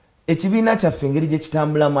ekibiina kyaffe engeri gye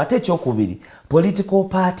kitambulamu ate ekyokubiri political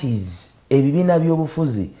parties ebibiina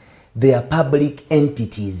by'obufuzi they are public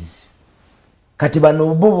entities. Kati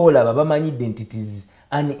bano bo boolaba bamanyidde entities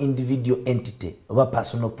an individual entity oba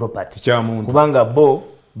personal property. Kubanga bo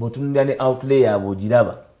bw'otunulira ne outlay yaabwe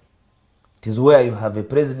ogiraba. It is where you have a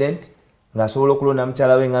president ng'asobola okulonda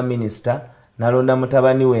mukyala we nga minister n'alonda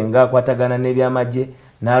mutabani we ng'akwatagana n'ebyamagye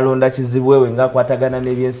n'alonda kizibwe we ng'akwatagana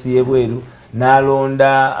n'ebyensi y'ebweru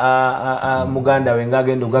n'alonda muganda we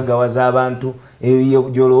ng'agenda okugaggawaza abantu eyo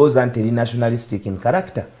gy'olowooza nti eri nationalistic in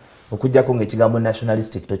character okuggyako ng'ekigambo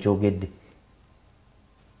nationalistic tokyogedde.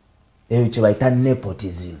 Eyo kye bayita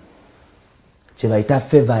nepotism, kye bayita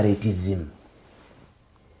favoritism,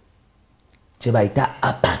 kye bayita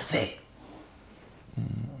apathy.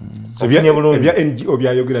 Ebya NGO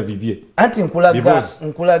byayogera bibye. Anti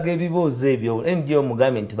nkulaga ebibuuzo ebyo NGO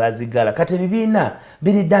mugambe nti bazigala. Kati ebibiina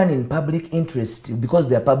biri done in public interest because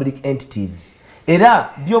they are public entities. Era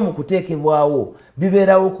byo mu kuteekebwawo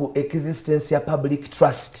bibeerawo ku existence ya public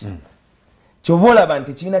trust. Kyova olaba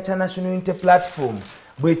nti ekibiina kya National Unity Platform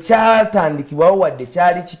bwe kyatandikibwawo wadde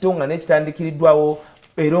kyali kitonga n'ekitandikiriddwawo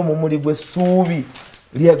era omumuli gw'essuubi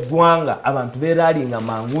ly'eggwanga abantu beeraalinga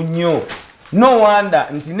mangu nnyo. No wonder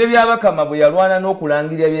nti ne byabakama bwe yalwana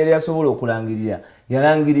n'okulangirira byali asobola okulangirira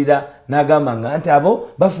yalangirira n'agamba nga nti abo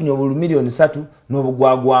bafunye obulu miliyoni 3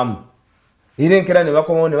 n'obugwagwamu. Era enkera ne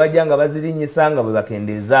bakomawo ne bajja nga bazirinyisa nga bwe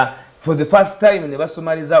bakendeeza for the first time ne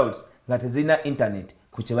basoma results nga tezirina internet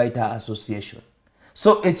ku kye bayita association.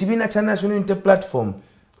 So ekibiina kya National Unity Platform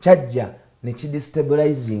kyajja ne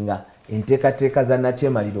kidestabilizinga enteekateeka za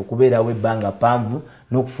nakyemaliro okubeerawo ebbanga panvu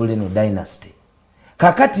n'okufuula eno dynasty.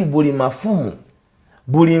 Kakati buli mafumu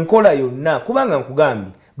buli nkola yonna kubanga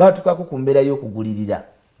nkugambye batukako ku mbeera y'okugulirira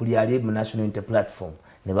buli ali mu National Unity Platform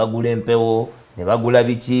ne bagula empewo ne bagula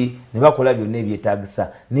biki ne bakola byonna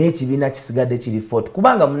ebyetaagisa naye ekibiina kisigadde kiri fort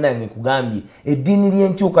kubanga munnange nkugambye eddiini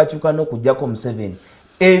ly'enkyukakyuka n'okuggyako Museveni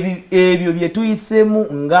ebyo bye tuyiseemu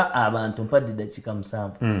nga abantu mpadde dakiika 7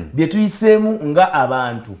 bye tuyiseemu nga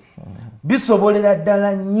abantu bisobolera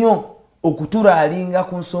ddala nnyo okutulaalinga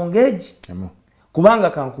ku nsonga egi. Kubanga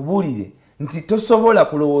kankubuulire nti tosobola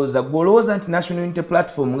kulowooza gw'olowooza nti National Unity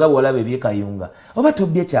Platform nga bw'olaba ebyekayunga oba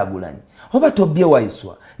tobbye Kyagulanyi oba tobbye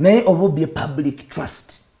Waiswa naye oba obbye public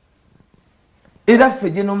trust. Era ffe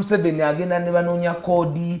gye n'Omuseveni agenda ne banoonya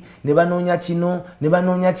koodi ne banoonya kino ne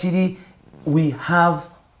banoonya kiri. We have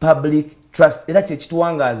public trust. Era kye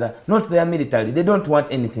kituwangaaza not their military, they don't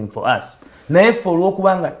want anything for us. Naye ffe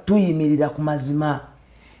olw'okubanga tuyimirira ku mazima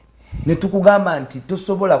ne tukugamba nti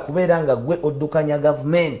tosobola kubeera nga gwe oddukanya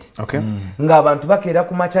government. Nga abantu bakeera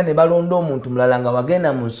ku makya ne balonda omuntu mulala nga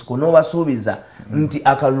wagenda mu nsiko n'obasuubiza nti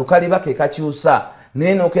akalulu kali bake kakyusa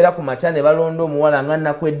naye n'okeera ku makya ne balonda omuwala nga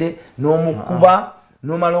nakwedde n'omukuba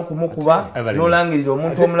n'omala okumukuba n'olangirira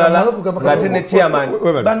omuntu omulala ng'ate ne chairman.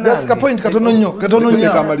 That's the point. Katono nnyo.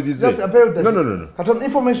 Katono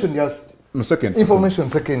information just information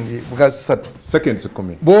second buga satu seconds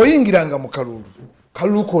 10 boyingiranga mu kalulu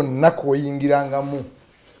kaluko nako oyingiranga mu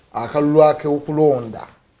akalulu ake okulonda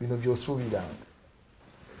bino byosuubiranga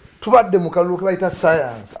tubadde mu kalulu ke bayita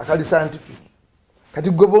science akali scientific kati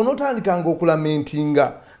gwe bonotandikanga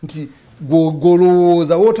okulamentinga nti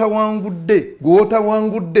golowooza wotawangudde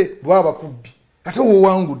bwaba kubbi ate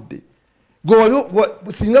wowangudde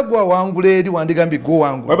singa gwawangula eri wandigambye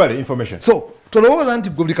gwowangula information so tolowooza nti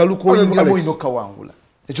gwe buli kaluko oyingiramu olina okukawangula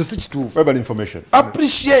ekyo si kituufu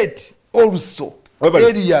appreciate also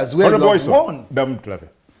areas where you have won.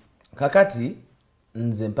 Kakati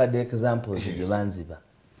nze mpadde examples gye banziba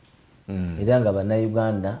era nga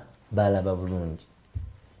bannayuganda balaba bulungi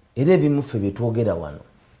era ebimu ffe bye twogera wano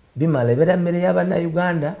bimala ebeera mmere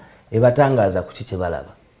y'abannayuganda ebatangaaza ku ki kye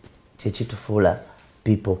balaba kyekitufuula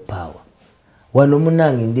people power. Wano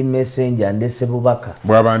munange ndi messenger ndese bubaka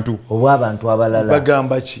obw'abantu abalala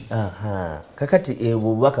bagamba ki kakati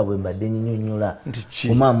bubaka bwe mbadde nnyonnyola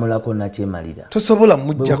omwamulako nakyemalira tosobola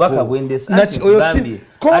mujjako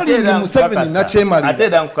calling Museveni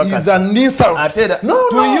nakyemalira is an insult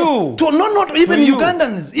not even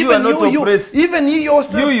Ugandans even you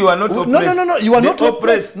yourself you are not oppressed no you are not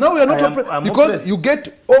oppressed no you are not oppressed because you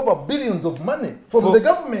get over billions of money from the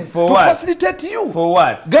government to facilitate you for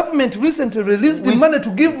what government recently released the money to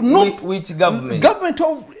give which government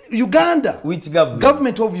of Uganda. Which government?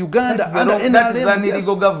 Government of Uganda under NRM. That is an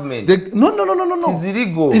illegal government. No. It is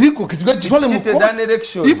illegal. Illegal.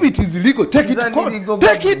 If it is illegal, take it to court.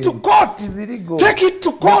 Take it to court. It is illegal. Take it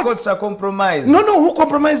to court. The courts are compromised. No. Who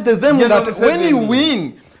compromised them? That when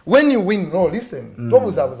you win, no, listen.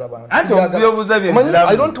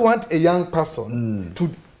 I don't want a young person to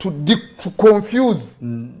confuse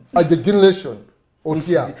the generation.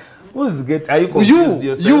 Are you confused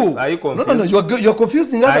yourself? Are you confused? No. You're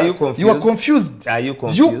confusing others. Are you confused? You are confused. Are you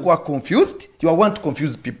confused? You are confused. You want to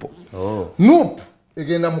confuse people. Oh. NUP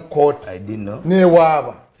again am court. I didn't know.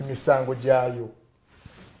 Newaba imisango jayo.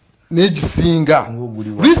 Nejisinga.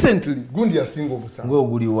 Recently gundi yasinga omusango.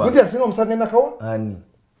 Gundi yasinga omusango nakawa? Ani.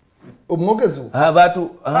 Omwogezo. Abantu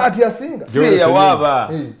ati yasinga. See yawaba.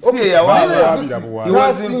 He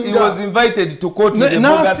was invited to court with the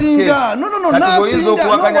bogus case. No.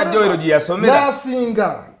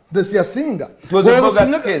 Nasinga. This yasinga. It was a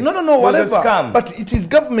bogus case. No, whatever. But it is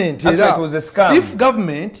government. Actually, it was a scam. If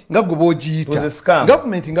government ngabojita. It was a scam.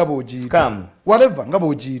 Government ngabojita. Scam. Whatever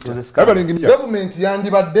ngabojita. It was a scam. Government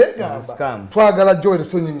yandibadde gamba. Twagala Joel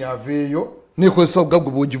Sonyinyi aveeyo nekozesa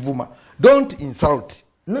gabojivuma. Don't insult.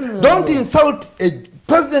 No. Don't insult a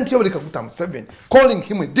president Yoweri Kaguta Museveni, calling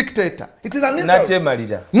him a dictator. It is an insult.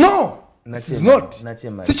 No, it is not.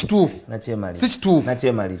 Sikituufu.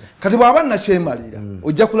 Kati bw'aba nakyemalira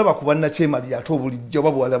ojja kulaba ku bannakyemalira ate obulijjo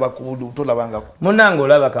oba bw'olaba ku tolabangako. Munnange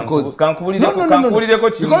olaba kankubulireko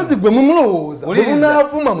kimu. Because gwe mumulowooza bwe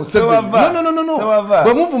munaavuma Museveni. No.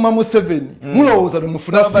 Bwe muvuma Museveni mulowooza ne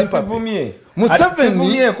mufuna sympathy.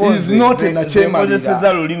 Museveni is not a nakyemalira.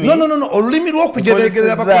 No. Olulimi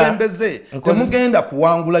lw'okujeregerera abakulembeze temugenda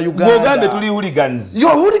kuwangula Uganda. Mugambe tuli hooligans. You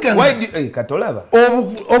are hooligans. Why katolaba?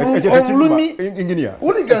 Obulumi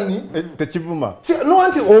hooligan tekivuma. No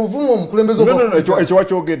anti ovuma omukulembeze. No. Ekyo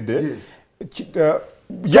wakyogedde.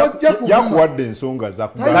 Yakuwadde ensonga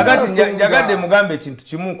zakugamba. Kakati njagadde mugambe ekintu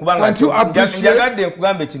kimu kubanga njagadde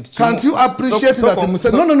nkugambe ekintu kimu. Can't you appreciate that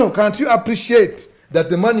Museveni? No. Can't you appreciate that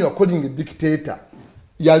the man you are calling a dictator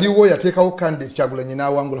yaliwo yateekawo candidate Kyagulanyi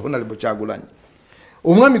n'awangula Honorable Kyagulanyi.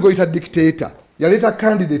 Omwami goyita dictator yaleeta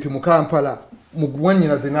candidate mu Kampala mu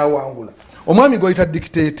Gwannyinaze n'awangula. Omwami goyita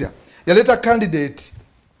dictator yaleeta candidate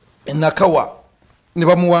Nakawa ne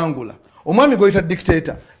bamuwangula. Omwami goyita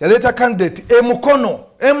dictator yaleeta candidate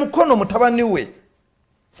emukono mutabani we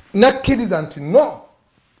nakkiriza nti no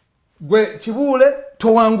gwe Kibuule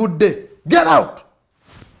towangudde, get out.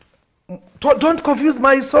 Don't confuse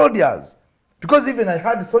my soldiers, because even I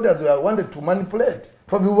had soldiers who I wanted to manipulate.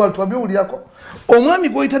 Twabiwulirako. Omwami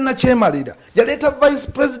goyita nakyemalira yaleeta vice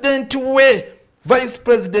president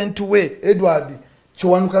we Edward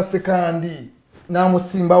Kiwanuka Sekandi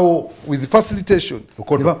n'amusimbawo with facilitation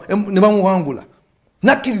ne bamuwangula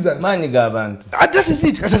nakkiriza maanyi g'abantu. That is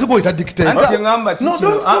it. Kati goyita dictator. Anti ngamba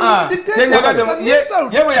kikino.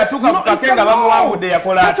 Yewe yatuka kukakenga bamuwangudde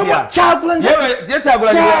yakola atya. Kyagulanyi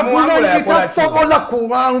tasobola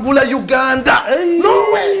kuwangula Uganda.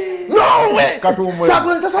 No way.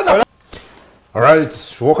 Kyagulanyi tasobola. All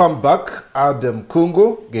right, welcome back. Adam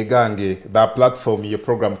Kungu Gegange, the platform your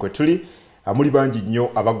program kwetuli muli bangi nnyo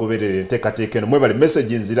abagoberera enteekateeka eno mwebale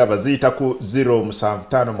message nziraba ziyita ku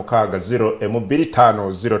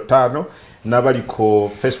 0755012505 n'abali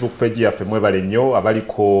ku Facebook page yaffe mwebale nnyo, abali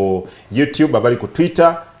ku YouTube, abali ku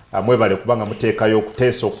Twitter mwebale kubanga muteekayo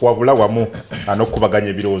okuteesa okuwabula wamu n'okubaganya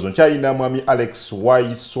ebirowoozo. Nkyayina mwami Alex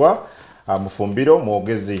Waiswa Mufumbiro,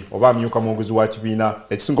 mwogezi oba amyuka mwogezi wa kibiina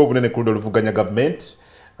ekisinga obunene ku ludda oluvuganya gavumenti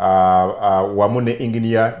wamu ne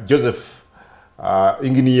Engineer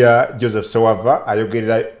Joseph Sewava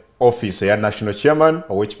ayogerera office ya National Chairman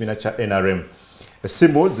ow'ekibiina kya NRM.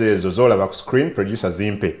 Essimu zezo zolaba ku screen, producer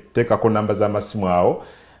zimpe teekako namba z'amasimu awo.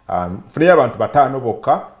 Funeyo abantu 5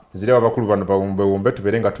 bokka nzirewo abakulu bano bawumbewumbe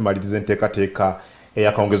tubeere nga tumaliriza enteekateeka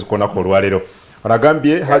ey'akawungezi k'olunaku olwaleero.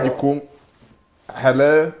 Onagambye Haji ku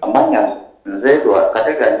hello. Amanya nze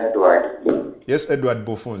Edward. Yes, Edward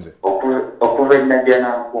Bufunze. Okuva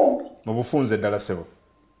Najana Nkumbi. Mu Bufunze ddala sebo.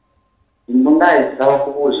 Mundaye saba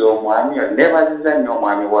kubuuza omwami nebaziza nnyo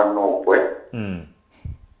omwami wa Nopwe.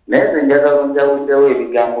 Naye nze njagala njawulirawo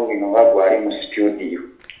ebigambo bino nga gwali mu studio.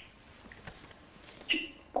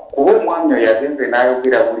 Kuba omwami oyo yagenze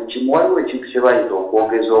n'ayogera buli kimu waliwo ekintu kye bayita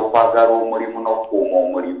okwogeza okwagala omulimu n'okukuuma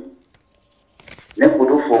omulimu. Ne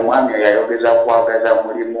kutuufu omwami oyo yayogeza kwagaza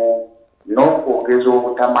mulimu n'okwogeza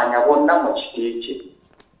obutamanya bonna mu kiti kye.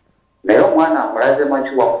 Naye omwana amulaze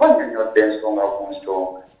makiwa kuba nnyonnyodde ensonga ku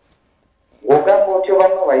nsonga. Ng'ogamba otyo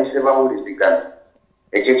bano bayise bawulizigana.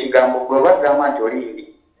 Ekyo ekigambo gwe bagamba nti oli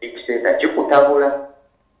ekiseeta kikutabula.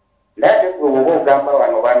 Naye ate gwe bw'oba ogamba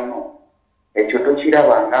bano banno ekyo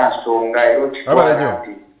tokiraba nga nsonga era okitwala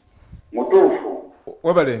nti mutuufu.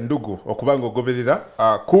 Wabale ndugu okubanga ogoberera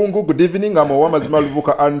Kungu, good evening. I'm Owamazima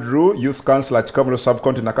Lubuka Andrew, Youth Councillor Chikamulo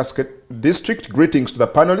Sub-County Nakaseke District. Greetings to the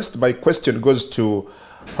panelists. My question goes to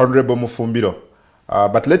Honorable Mufumbiro,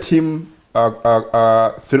 but let him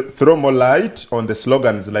throw more light on the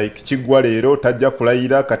slogans like Chigwa leero tajja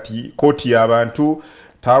kulayira kati koti y'abantu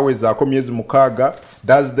tawezaako myezi 6.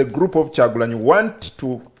 Does the group of Kyagulanyi want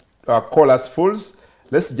to call us fools?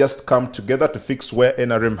 Let's just come together to fix where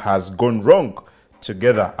NRM has gone wrong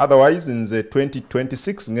together. Otherwise, in the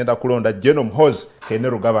 2026, ngenda kulonda Genome Hose kene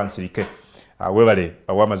rugaba nsirike. Webale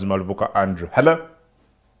Owamazima Lubuka Andrew. Hello?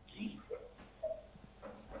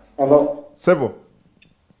 Hello? Sebo?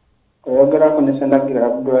 Oyogera ku Nesendagira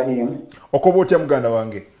Abdurahim. Okoba otya muganda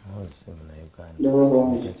wange?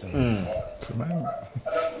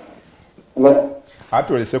 Hello?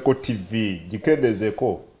 Atoleseko TV,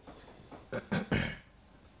 gikendezeeko.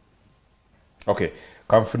 Okay,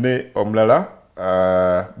 kanfune omulala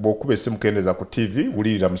bw'okuba essimu kendeza ku TV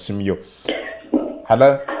wulirira mu simu yo.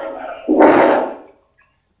 Hello?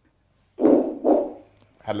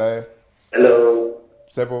 Hello? Hello.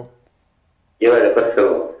 Sebo? Yewale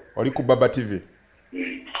paso. Oli ku Baba TV?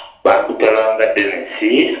 Bakutalanga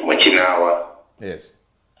Denisi mu Kinaawa. Yes.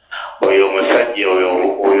 Oyo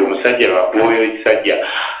musajja lwakuba ekisajja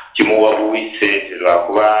kimuwa buwise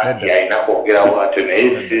lwakuba yalina kwogera bw'atyo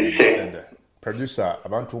naye sise. Producer,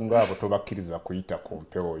 abantu ng'abo tobakkiriza kuyita ku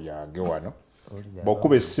mpewo yange wano.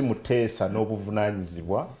 Bw'okuba essimu teesa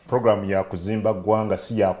n'obuvunaanyizibwa, programu ya kuzimba ggwanga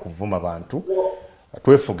si ya kuvuma bantu.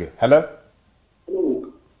 Twefuge. Hello?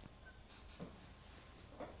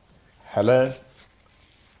 Hello?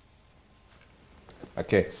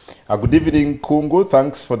 Okay. Good evening, Kungu.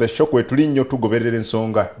 Thanks for the shock. Wetuli nnyo tugoberera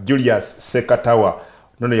ensonga. Julius Sekatawa.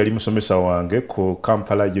 Nono yali musomesa wange ku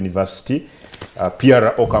Kampala University.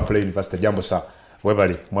 PRO Kampala University. Jambo sa.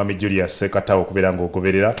 Webali. Mwami Julius Sekatawa okubeera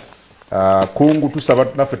ng'ogoberera. Kungu tusaba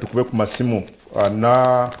naffe tukube ku masimu.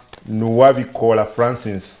 Na Nuwabikola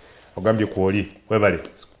Francis. Ogambye kwoli. Webali.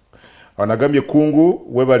 Onagambye Kungu.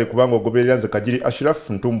 Webali kubanga ogoberera nze Kajiri Ashraf.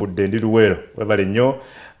 Ntumbudde ndi Luweero. Webali nnyo.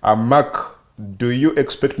 Mark. Do you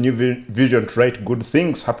expect New Vision to write good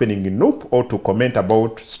things happening in NUP or to comment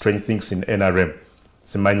about strange things in NRM?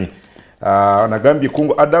 Simanyi. Nagambye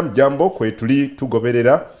Kungu Adam Jambo kwetuli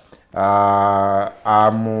tugoberera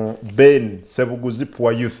Ben Sebuguzi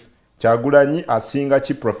Poor Youth. Kyagulanyi asinga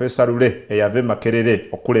ki Professor Lule eyave Makerere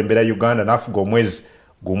okulembera Uganda n'afuga omwezi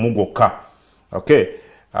gumu gwokka. Okay.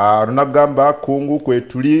 Nagamba Kungu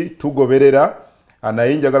kwetuli tugoberera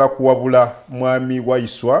naye njagala kuwabula mwami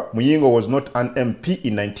Waiswa. Muyingo was not an MP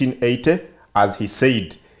in 1980 as he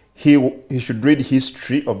said. He should read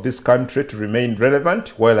history of this country to remain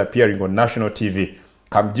relevant while appearing on national TV.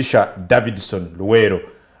 Kamjisha Davidson Luweero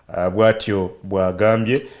bwatyo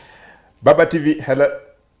bwagambye. Baba TV, hello.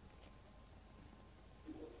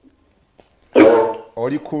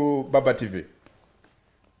 Oli ku Baba TV?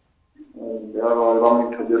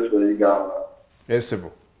 Yes,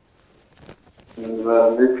 sebo. Thanks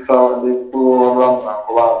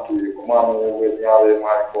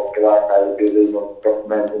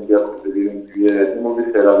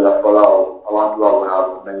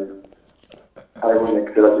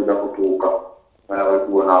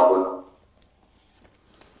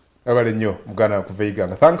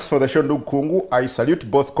for the show, Ndug Kungu. I salute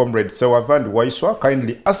both comrades Sewava and Waiswa.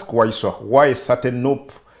 Kindly ask Waiswa why a certain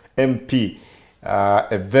NUP MP,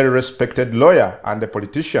 a very respected lawyer and a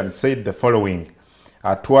politician, said the following.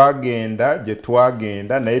 Twagenda je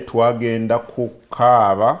twagenda naye twagenda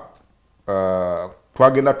kukaaba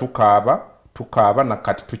twagenda tukaaba na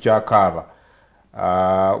kati tukyakaaba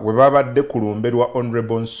we babadde kulumberwa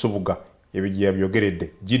Honorable Nsubuga ebijiya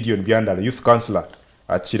byogeredde Gideon Byandala Youth Councillor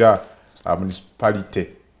akira municipality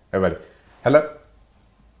ebale hello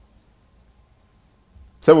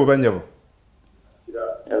Sebo Banjabo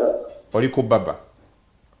oli ku baba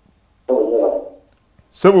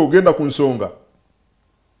Sebo ugenda ku nsonga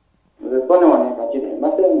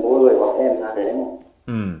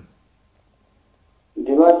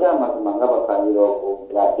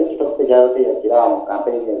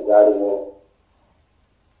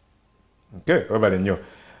Okay, wabale nnyo.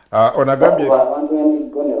 Onagambye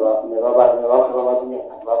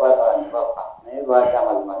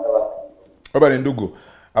wabale ndugu.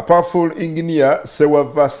 A powerful engineer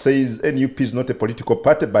Sewava says NUP is not a political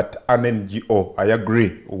party but an NGO. I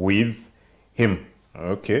agree with him.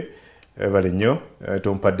 Okay. Wabale nnyo.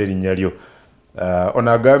 Tompadde linnya lyo.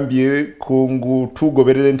 Onagambye kungu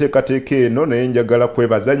tugoberera enteekateeka eno naye njagala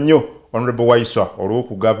kwebaza nnyo Honorable Waiswa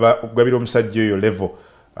olw'okugabira omusajja oyo level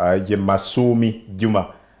ye Masumi Juma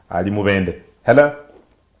ali Mubende. Hello?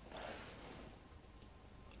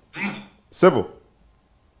 Sebo?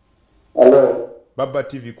 Hello? Baba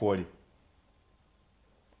TV kwoli?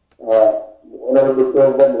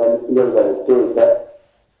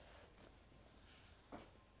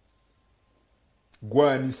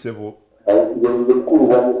 Gwani Sebo?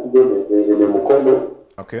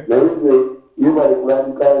 Okay. You are the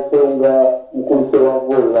Grand Council,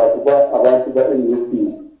 abantu ba NUP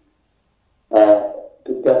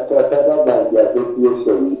to by the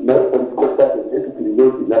association, not political party, to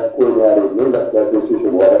create that area, no that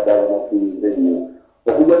association, what I want to venue.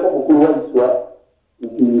 But we have to go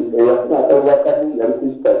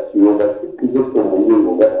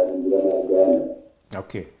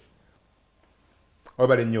okay.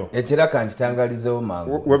 Webale nnyo. Ekiraka nkitangalizeewo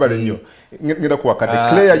mangu. Webale nnyo. Ngenda kuwakadde.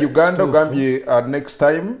 Declare Uganda gambye next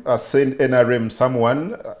time send NRM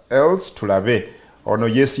someone else tulabe. Ono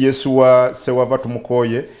yes wa Sewava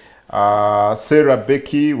tumukoye. Sarah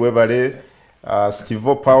Becky webale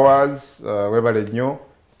Steve Powers webale nnyo.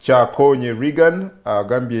 Chakonye Regan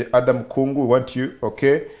gambye Adam Kungu, we want you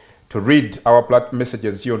to read our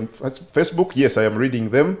messages here on Facebook. Yes, I am reading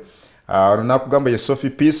them. Nakugamba ye Sophie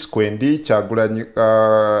Peace Kwendi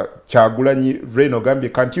Chagulanyi Reno gambye,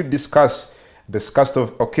 can't you discuss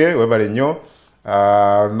of webale nnyo.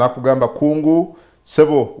 Nakugamba Kungu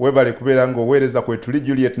Sebo webale kubeera ng'oweereza kwetuli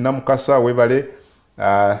Juliet Namukasa webale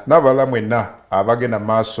n'abalala mwenna abagenda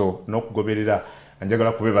maaso n'okugoberera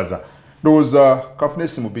njagala kubebaza. Ndowooza kafune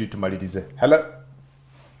essimu bbiri tumalirize. Hello?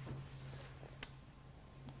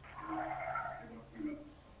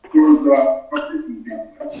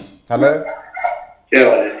 Hello?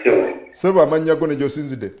 Sebo amannya go ne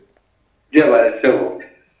gy'osinzidde?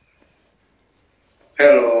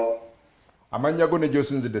 Hello. Amannya go ne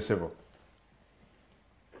gy'osinzidde Sebo?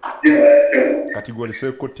 Kati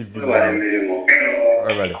gwoleseeko TV.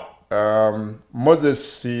 Webale.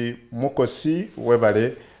 Moses Mukosi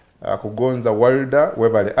webale. Kugonza Walda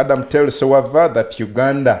webale. Adam tells Sewava that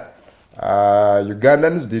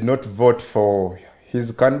Ugandans did not vote for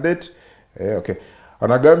his candidate. Okay.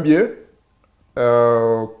 Anagambye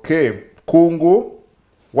Kungu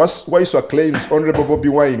Waiswa claims Honorable Bobi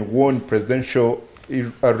Wine won presidential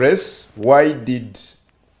race.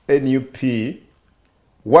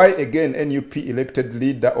 Why again NUP elected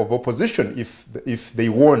leader of opposition if they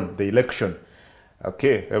won the election?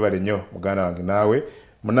 Okay, webale nnyo muganda wange naawe.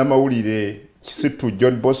 Munamawulire Kisitu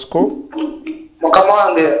John Bosco. Mukama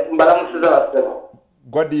wange mbalamusiza basebo.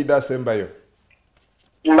 Gwadida sembayo.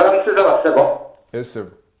 Mbalamusiza basebo.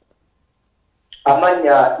 Esebo.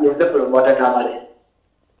 Amanya yezebulu mwatatamale.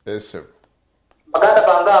 Esebo. Baganda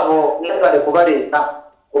bangabo nebale kubaleta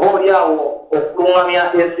obaolyawo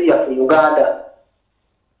okulungamya ensi yaffe Uganda.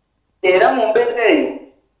 Era mu mbeera eyo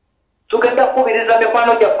tugenda kukubiriza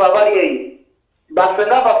mikwano gyaffe abali eyo. Baffe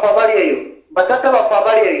ng'abafu abali eyo. Batata bafu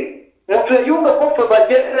abali eyo. Muntu eyunga koffe ba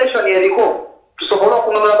generation eriko tusobola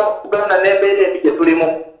okununula Uganda n'embeera embi gye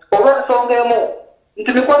tulimu. Olw'ensonga emu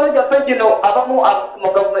nti mikwano gyaffe gino abamu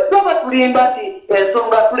mu gavumenti baba tulimba nti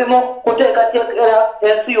ensonga tulimu kuteekateekera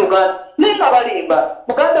ensi Uganda naye nga balimba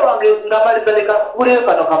muganda wange nga malizaleka buleyo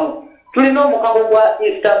kano kamu tulina omukago gwa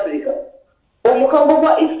East Africa. Omukago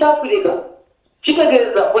gwa East Africa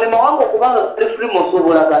kitegeeza buli mawanga okubanga tuli free mu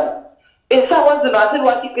nsuubulagana. Essaawa zino ate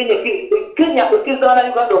lwaki Kenya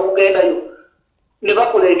ekkirizana Uganda okugendayo ne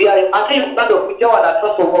bakola ebyayo ate Uganda okujja wano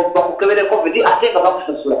atasobola bakukebere COVID ate nga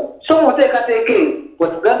bakusasula. So muteekateeke bwe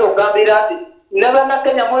tugenda okugambira nti ne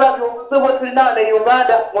bannakenya mulabye obuzibu bwe tulina ne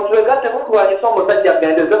Uganda mutwegatte mutulwanyisa omusajja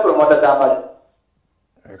agendeze promota z'amali.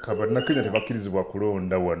 Bannakenya tebakkirizibwa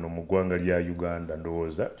kulonda wano mu ggwanga lya Uganda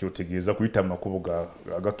ndowooza kyotegeeza kuyita amakubo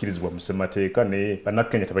agakkirizibwa mu ssemateeka naye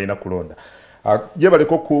bannakenya tebalina kulonda.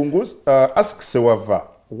 Jebaleko Kungu ask Sewava,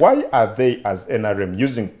 why are they as NRM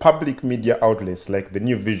using public media outlets like the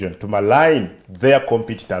New Vision to malign their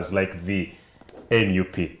competitors like the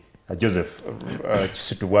NUP? Joseph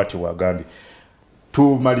Kisitubwati wagambye.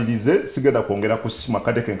 Tumalirize sigenda kwongera kusima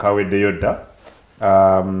kadeke nkaweddeyo dda.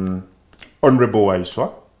 Honorable Waiswa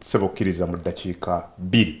sebokkiriza mu ddakiika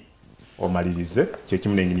 2 omalirize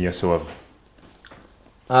kyekimu n'ennyini ya Sewava.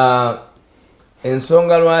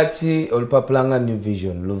 Ensonga lwaki olupapula nga New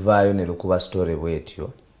Vision luvaayo ne lukuba story bwetyo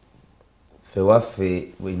ffe waffe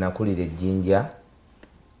bwenakulira ejjinja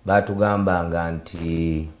baatugambanga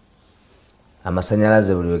nti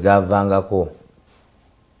amasanyalaze buli we gaavangako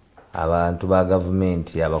abantu ba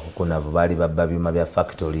gavumenti abakukunavu baali babba byuma bya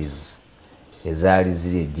factories ezaali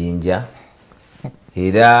ziri ejjinja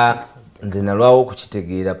era nze nalwawo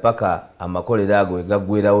okukitegeera paka amakolero ago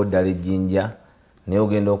wegaggwerawo ddala ejjinja naye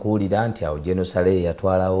ogenda okuwulira nti awo Geno Sale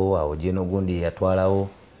yatwalawo awo Geno gundi yatwalawo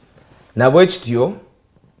nabwe kityo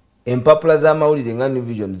empapula z'amawulire nga New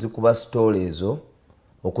Vision zikuba story ezo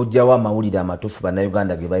okujjawo amawulire amatuufu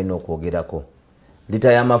bannayuganda ge balina okwogerako.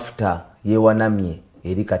 Lita y'amafuta yeewanamye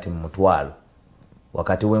eri kati mu mutwalo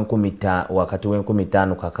wakati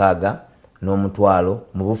w'15 kakaaga n'omutwalo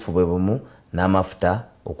mu bufu bwe bumu n'amafuta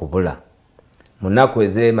okubula. Mu nnaku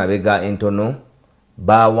ez'emabega entono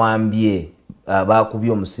baawambye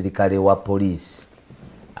bakubye omusirikale wa poliisi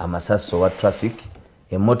amasaso wa traffic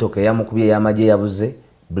emmotoka eyamukubye ey'amagye yabuze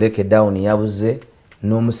breakdown yabuze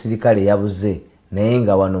n'omusirikale yabuze naye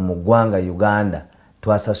nga wano mu ggwanga Uganda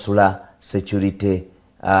twasasula security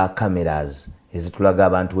cameras ezitulaga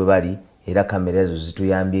abantu we bali era kamera ezo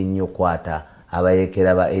zituyambye nnyo kwata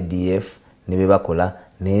abayeekera ba ADF ne be bakola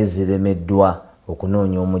naye ziremeddwa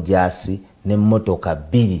okunoonya omujaasi n'emmotoka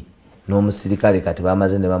 2 n'omusirikale kati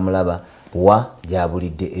bamaze ne bamulaba wa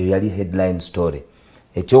gyabulidde. Eyo yali headline story.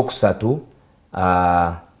 Ekyokusatu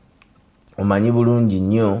omanyi bulungi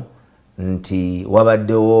nnyo nti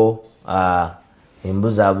wabaddewo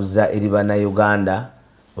embuzaabuza eri bannayuganda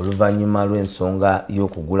oluvannyuma lw'ensonga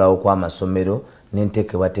y'okugulawo kw'amasomero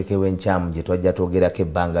n'enteekebwateekebwa enkyamu gye twajja twogerako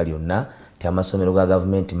ebbanga lyonna ti amasomero ga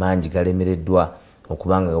gavumenti mangi galemereddwa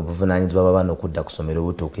okubanga obuvunaanyizibwa bw'abaana okudda ku ssomero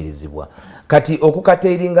butuukirizibwa. Kati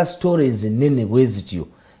okukateiringa stories ennene bwe zityo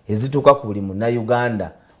ezituuka ku buli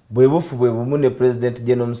munnayuganda bwe bufu bwe bumu ne President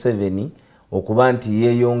General Museveni okuba nti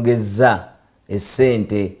yeeyongezza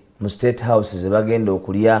essente mu State House ze bagenda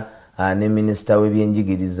okulya ne Minisita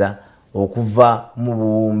w'ebyenjigiriza okuva mu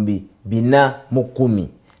buwumbi 410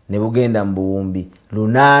 ne bugenda mu buwumbi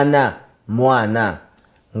 840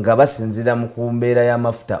 nga basinzira mu kumbeera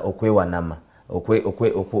y'amafuta okwewanama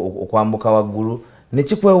okwambuka waggulu ne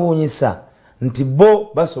kikwewuunyisa nti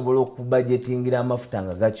bo basobola okubudgetingira amafuta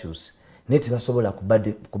nga gakyuse naye tebasobola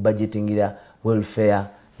kubudgetingira welfare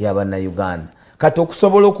y'abannayuganda. Kati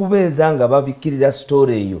okusobola okubeeza nga babikkirira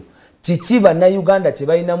story eyo kiki bannayuganda kye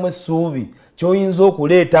balinamu essuubi ky'oyinza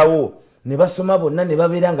okuleetawo ne basoma bonna ne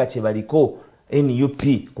babeera nga kye baliko NUP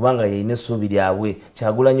kubanga yeyina essuubi lyabwe.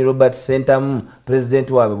 Kyagulanyi Robert Sentamu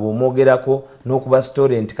president waabwe bw'omwogerako n'okuba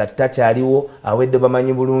story nti kati takyaliwo awedde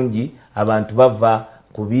bamanyi bulungi abantu bava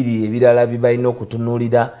ku biri ebirala bibalina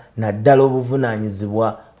okutunuulira naddala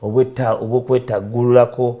obuvunaanyizibwa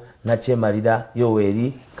obw'okwetaggululako nakyemalira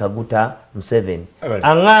Yoweri Kaguta Museveni.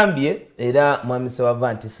 Aŋŋambye era mwami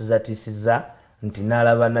Sewava ntisizatiisiza nti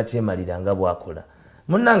n'alaba nakyemalira nga bw'akola.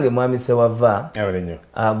 Munnange mwami Sewava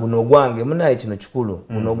guno gwange munnaye kino kikulu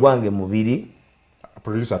guno gwange mubiri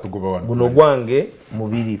guno gwange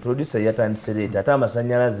mubiri producer yatandise leeta ate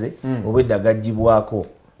amasanyalaze obwedda gaggyibwako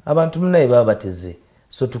abantu munnaye baba bateze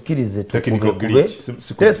so tukirize tukube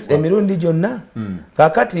emirundi gyonna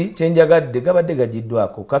kakati kyenjagadde gabadde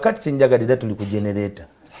gagiddwako kakati kyenjagadde era tuli ku generator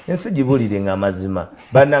ensi gibulire nga amazima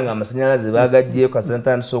bannanga amasanyalaze bagaggyeo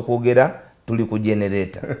kasantandise okwogera tuli ku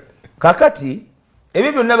generator kakati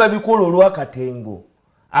ebyo byonna babikola olw'akatengo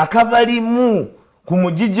akabalimu ku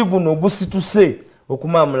mugigi guno gusituse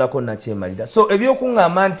okumamulako nakyemalira. So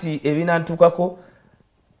ebyokuŋŋamba nti ebinantukako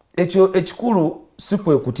ekyo ekikulu si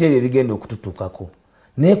kwe kutya ebyo ebigenda okututuukako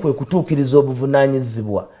naye kwe kutuukiriza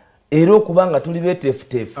obuvunaanyizibwa era okuba nga tuli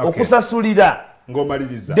beeteefuteefu okusasulira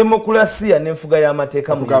demokrasiya n'enfuga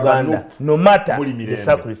y'amateeka mu Uganda no matter the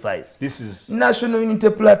sacrifice. National Unity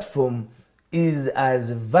Platform is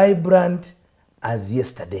as vibrant as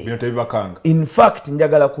yesterday. In fact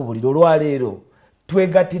njagala kubulira olwaleero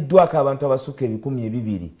twegatiddwako abantu abasukka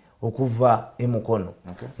 200 okuva emukono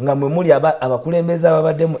nga mwe muli abakulembeze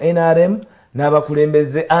ababadde mu NRM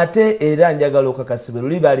n'abakulembeze ate era njagala okakasibwe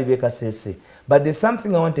luli baali bekasese. But there's something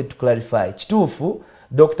I wanted to clarify. Kituufu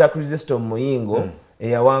Dr. Chrysostom Muyingo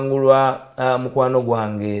eyawangulwa mukwano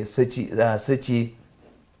gwange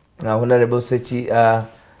Honorable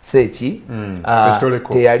Sechi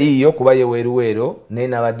teyaliyo kuba ye weruwero naye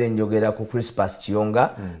nabadde njogera ku Crispus Kiyonga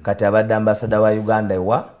kati abadde ambassador wa Uganda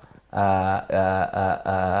ewa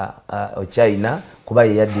China kuba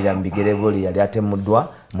ye yaddira mu bigere boli yali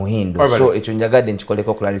atemuddwa muhindu. So ekyo njagadde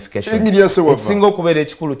nkikoleko clarification. Ekisinga okubeera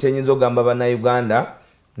ekikulu kyenyinza ogamba bana Uganda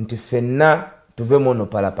nti ffenna tuve mono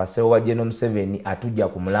palapase wa General Museveni atujja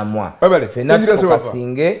kumulamwa ffenna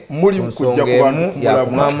tukasinge nsonga emu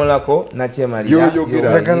yakumamulako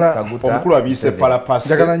nakyemalira omukulu abiyise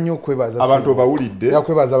palapase abantu bawulidde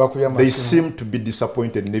yakwebaza abakubi amasimu. They seem to be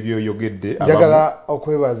disappointed nebyoyogedde njagala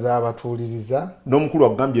okwebaza abatuuliriza n'omukulu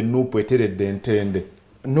agambye NUP eteredde entende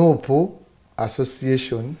NUP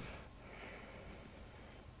association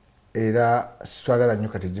era twagala nnyo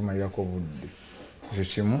kati gimalirako obudde ekyo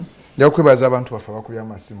kimu. Njagala kwebaza abantu baffe abakubi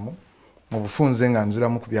amasimu mu bufunze nga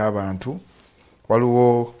nziramu ku by'abantu.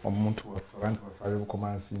 Waliwo omuntu abantu baffe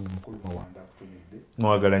ab'ebukomansimbi mukulu Mawanda akutumidde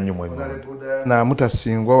mwagala nnyo mwemu na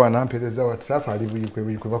mutasingwa wanampereza WhatsApp ali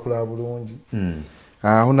buyikwe bakulaba bulungi.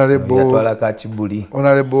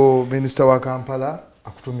 Honorable Minister wa Kampala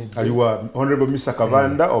akutumidde aliwa Honorable Mr.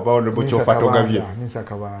 Kabanda oba Honorable Chofatogabye Mr.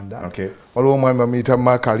 Kabanda. Waliwo omwami bamuyita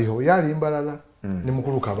Maka aliho yali mbalala ni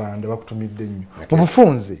mukulu Kabanda bakutumidde nnyo mu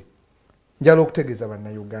bufunze. Njala okutegeeza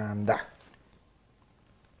bannayuganda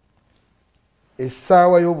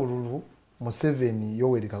essaawa y'obululu Museveni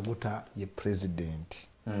Yoweri Kaguta ye president.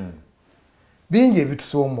 Bingi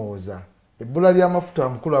ebitusoomooza ebbula ly'amafuta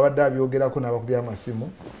mukulu abadde abyogerako n'abakubi amasimu.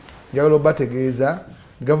 Njagala obategeeza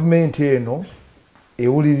gavumenti eno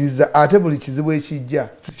ewuliriza ate buli kizibu ekijja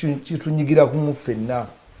kitunyigira ku ffenna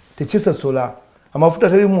tekisasola. Amafuta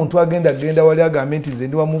teri muntu agenda wali agambe nti nze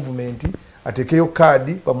ndi wa movement atekeyo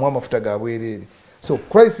kaadi bamuwa amafuta ga bwerere. So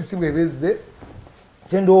crisis bwebezze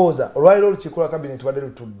kyendowooza olwaliro olukikola cabinet badde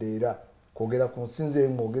lutudde era kwogera ku nsinze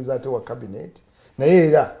mwogeza ate wa cabinet naye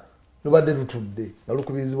era lubadde lutudde nga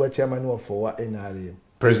lukubirizibwa chairman waffe wa NRM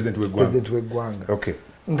president w'eggwanga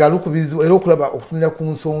nga lukubirizibwa era okulaba okufunira ku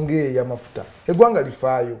nsonga ey'amafuta. Eggwanga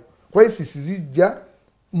lifaayo crisis zijja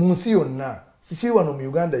mu nsi yonna sikiri wano mu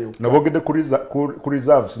Uganda yo nabogedde ku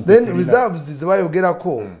reserves then reserves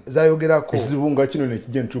zibayogerako zayogerako ekizibunga kino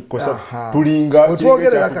nekijja ntukosa tulinga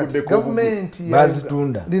government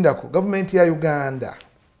bazitunda lindako government ya Uganda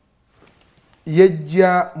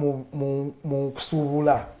yejja mu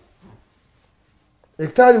kusuubula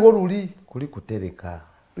hektaali woluli kuli kutereka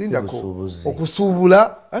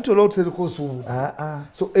okusuubula anti olwo tutereka osuubula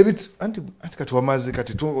so ebit anti kati wamaze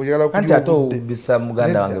kati oyagala ku anti ato bisa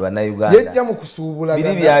muganda wange bana Uganda yejja mu kusuubula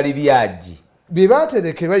biri byali byaji bye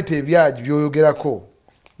batereke bayite ebyaji byoyogerako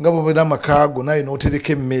nga bo bena makaago naye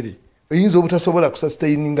n'otereka emmere oyinza obutasobola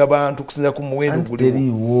kusustaininga bantu kusinza ku muwendo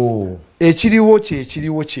guliwo ekiriwo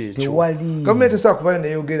kyekyo gavumenti esobola kubayo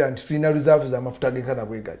neyogera nti tulina reserve z'amafuta genkana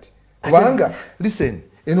bwe gati kubanga listen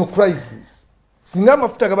eno crisis singa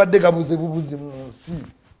amafuta gabadde gabuze bubuzi mu nsi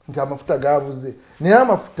nti amafuta gabuze naye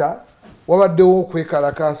amafuta wabaddewo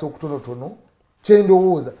okwekalakaasa okutonotono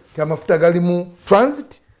kyendowooza nti amafuta gali mu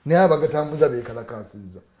transit naye abagatambuza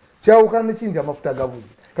beekalakaasizza kyawukana neki nti amafuta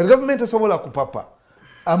gabuze kati gavumenti esobola kupapa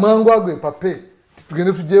amangu ago epape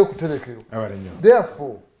tugende tujjeyo kuterekero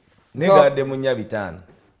therefore negadde mu nnya 5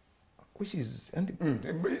 which is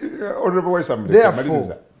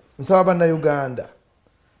therefore nsaba bannayuganda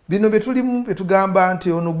bino betulimu betugamba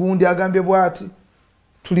nti ono gundi agambye bwati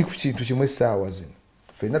tuli ku kintu kimwe essaawa zino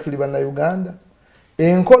ffenna tuli bannayuganda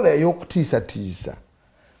enkola ey'okutiisatiisa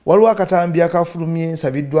waliwo akatambi akafulumye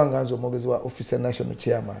nsabiddwa nga nze omwogezi wa office national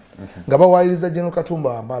chairman nga bawaayiriza General Katumba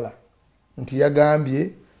Wamala nti yagambye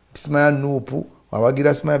nti simaya NUP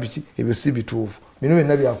wawagira simaya biki ebyo si bituufu bino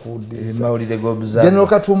byonna byakuwuddiriza General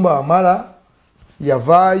Katumba Wamala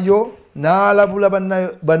yavaayo n'alabula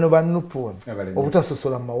bano ba NUP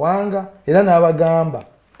obutasosola mu mawanga era n'abagamba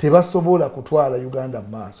tebasobola kutwala Uganda mu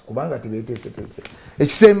maaso kubanga tebeeteeseteese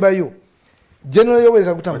ekisembayo General Yoweri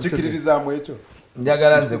Kaguta Museveni okikiririzaamu ekyo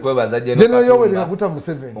njagala nze kwebaza General Yoweri Kaguta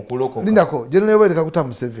Museveni okulokoka lindako General Yoweri Kaguta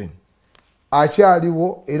Museveni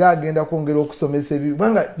akyaliwo era agenda kwongera okusomesa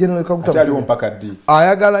kubanga General Kaguta akyaliwo mpaka ddi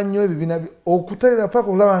ayagala nnyo ebibina okuteera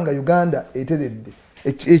paka olaba nga Uganda eteredde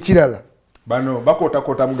ekirala bano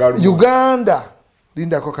bakotakota mugalu Uganda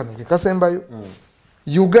lindako kano kasembayo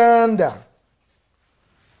Uganda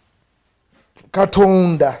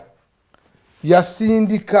Katonda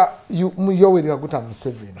yasindika Yoweri Kaguta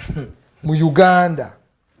Museveni mu Uganda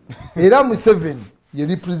era Museveni ye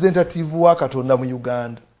representative wa Katonda mu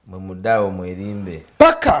Uganda mwe muddawo mwerimbe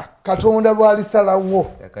paka Katonda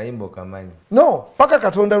lwalisalawo akayimbo kamanyi no paka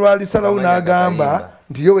Katonda lwalisalawo n'agamba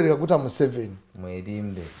nti Yoweri Kaguta Museveni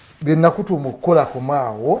mwerimbe byenakutuma okukola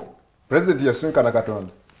komaawo president yasinkana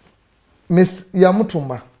Katonda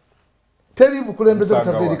yamutuma teri bukulembeze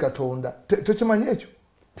butava eri Katonda tokimanyi ekyo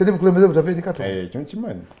teri bukulembeze butava eri Katonda ekyo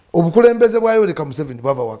nkimanyi obukulembeze bwa Yoweri Museveni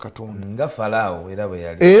bava wa Katonda nga Falaawo era bwe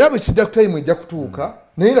yali era bwe kijja kutayimu ejja kutuuka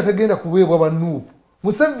naye nga tegenda kuweebwa ba NUP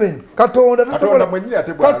Museveni Katonda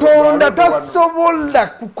tasobola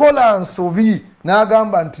kukola nsobi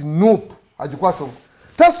n'agamba nti NUP agikwasa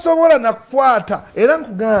tasobola nakukwata era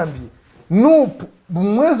nkugambye NUP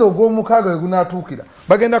mwezi ogw'omukaaga we gunaatuukira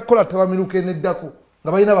bagenda kukola tabamiruka eneddako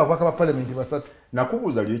nga balina babaka ba palamenti basatu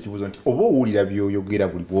nakubuuza lyo ekibuuzo nti oba owulira byoyogera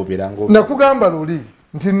buli bwobeera nakugamba luli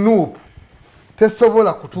nti NUP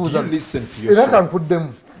tesobola kutuuza era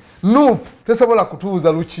kankuddemu NUP tesobola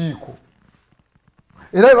kutuuza lukiiko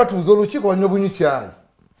era bwe batuuza olukiiko banywa bunywi kyayi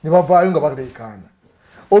ne bavaayo nga baleekaana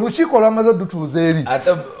olukiiko olwamaze odutuuza eri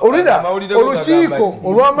olida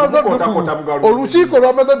olukiiko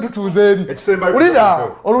olwamaze odutuuza eri olida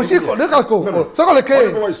olukiiko lekako sokoleke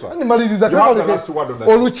nimaliriza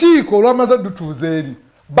olukiiko olwamaze odutuuza eri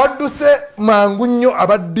badduse mangu nnyo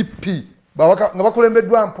aba DP nga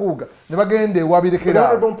bakulembeddwa Mpuuga ne bagenda ewa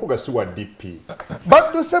birekeraawo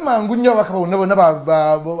badduse mangu nnyo abaka bonna bonna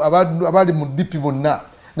abali mu DP bonna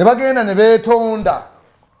ne bagenda ne beetonda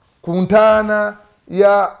ku ntaana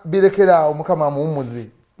ya birekeraawo mukama muwumuzi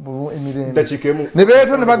emirembe ne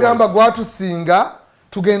beeto ne bagamba gwatusinga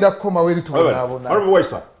tugenda kukomawo eri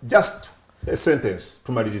tubonaabona just a sentence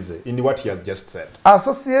tumalirize in what he has just said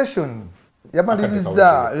association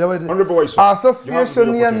yamaliriza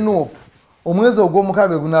association ya NUP omwezi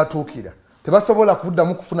ogw'omukaaga gunaatuukira tebasobola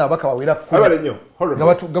kuddamu kufuna abaka bawera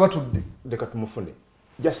nga batudde leka tumufune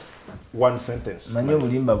just one sentence manyi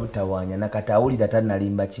obulimba butawaanya nakati awulira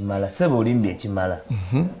tannalimba kimala sebe olimbye ekimala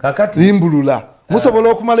kakati limbulula musobola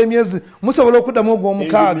okumala emyezi musobola okuddamu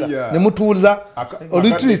ogw'omukaaga ne mutuuza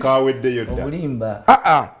retreat obulimba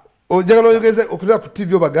ojagala oyogeze okulira ku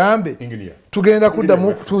TV obagambe tugenda kuddamu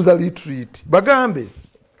okutuuza retreat bagambe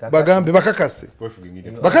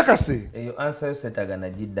bakakase eyo answer yo setagana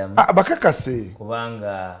giddamu bakakase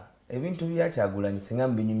kubanga ebintu byakyagulanyi singa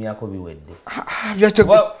mubinyumyako biwedde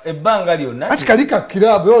ebbanga lyonna ati kali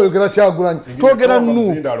kakkiraabo oyogera kyagulanyi twogera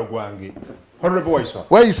muzindalo gwange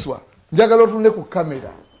Waiswa njagala otunule ku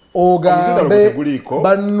kamera ogambe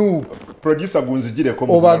bannu producer gunzigireko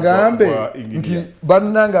obagambe nti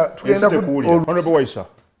bannanga tugenda Honorable Waiswa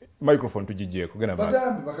microphone tugijjeeko gena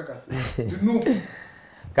bagambe bakakase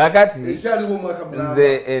kakati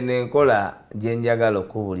nze enenkola gyenjagala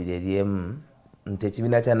okubuulira eryemu nti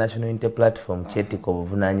ekibiina kya National Unity Platform kyetika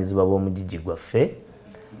obuvunaanyizibwa bw'omugigi gwaffe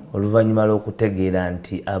oluvannyuma lw'okutegeera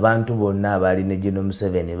nti abantu bonna abaali ne General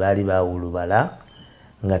Museveni baali bawulubala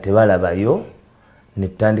nga tebalabayo ne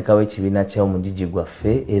tutandikawo ekibiina ky'omugigi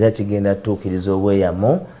gwaffe era kigenda tutuukiriza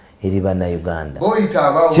obweyamo eri bannayuganda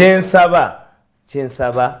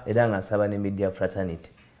kyensaba era nga nsaba ne media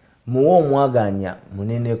fraternity muwe omwaganya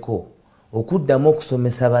muneneko okuddamu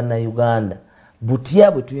okusomesa bannayuganda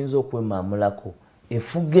butya bwe tuyinza okwemamulako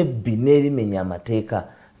efuga ebbi n'erimenya amateeka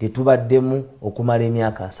lyetubaddemu okumala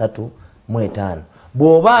emyaka 35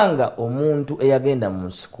 bw'obanga omuntu eyagenda mu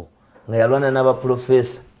nsiko nga yalwana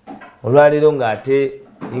n'abaprofesa olwaleero ng'ate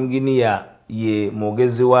inginiya ye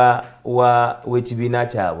mwogezi w'ekibiina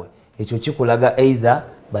kyabwe ekyo kikulaga either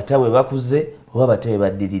batawe bakuze oba batawe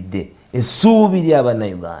baddiridde essuubi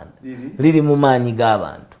ly'abannayuganda liri mu maanyi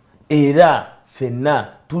g'abantu era ffenna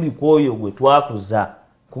tuli ku oyo gwe twakuza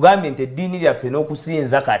kugambye nti eddiini lyaffe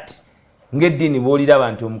n'okusinza kati ng'eddiini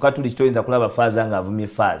bw'oliraba nti omukatuliki toyinza kulaba faaza ng'avumye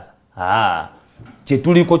faaza kye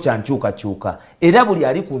tuliko kya nkyukakyuka era buli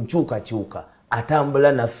ali ku nkyukakyuka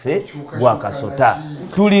atambula naffe gwakasota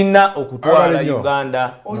tulina okutwala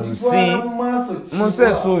Uganda mu nsi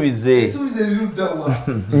ensuubize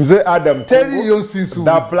nze Adam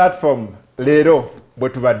the platform leero bwe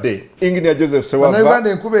tubadde Engineer Joseph Sewava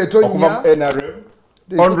okuva NRM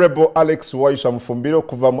Honorable Alex Mufumbiro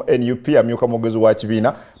kuva mu NUP amyuka mwogezi wa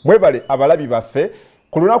kibiina mwebale abalabi baffe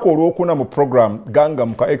ku lunaku olwokuna mu program ganga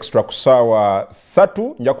muka extra ku ssaawa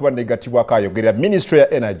 3 nja kuba negatibwa akayogerera Ministry ya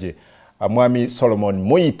Energy Mwami Solomon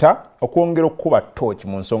Muyita okwongera okuba torch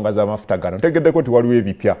mu nsonga z'amafuta gano tegeddeko nti waliwo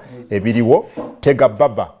ebipya ebiriwo tega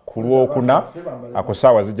baba ku lwokuna ako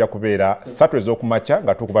ssaawa zijja kubeera 3 ez'okumakya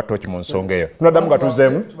nga tukuba torch mu nsonga eyo tunaddamu nga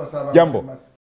tuzeemu jambo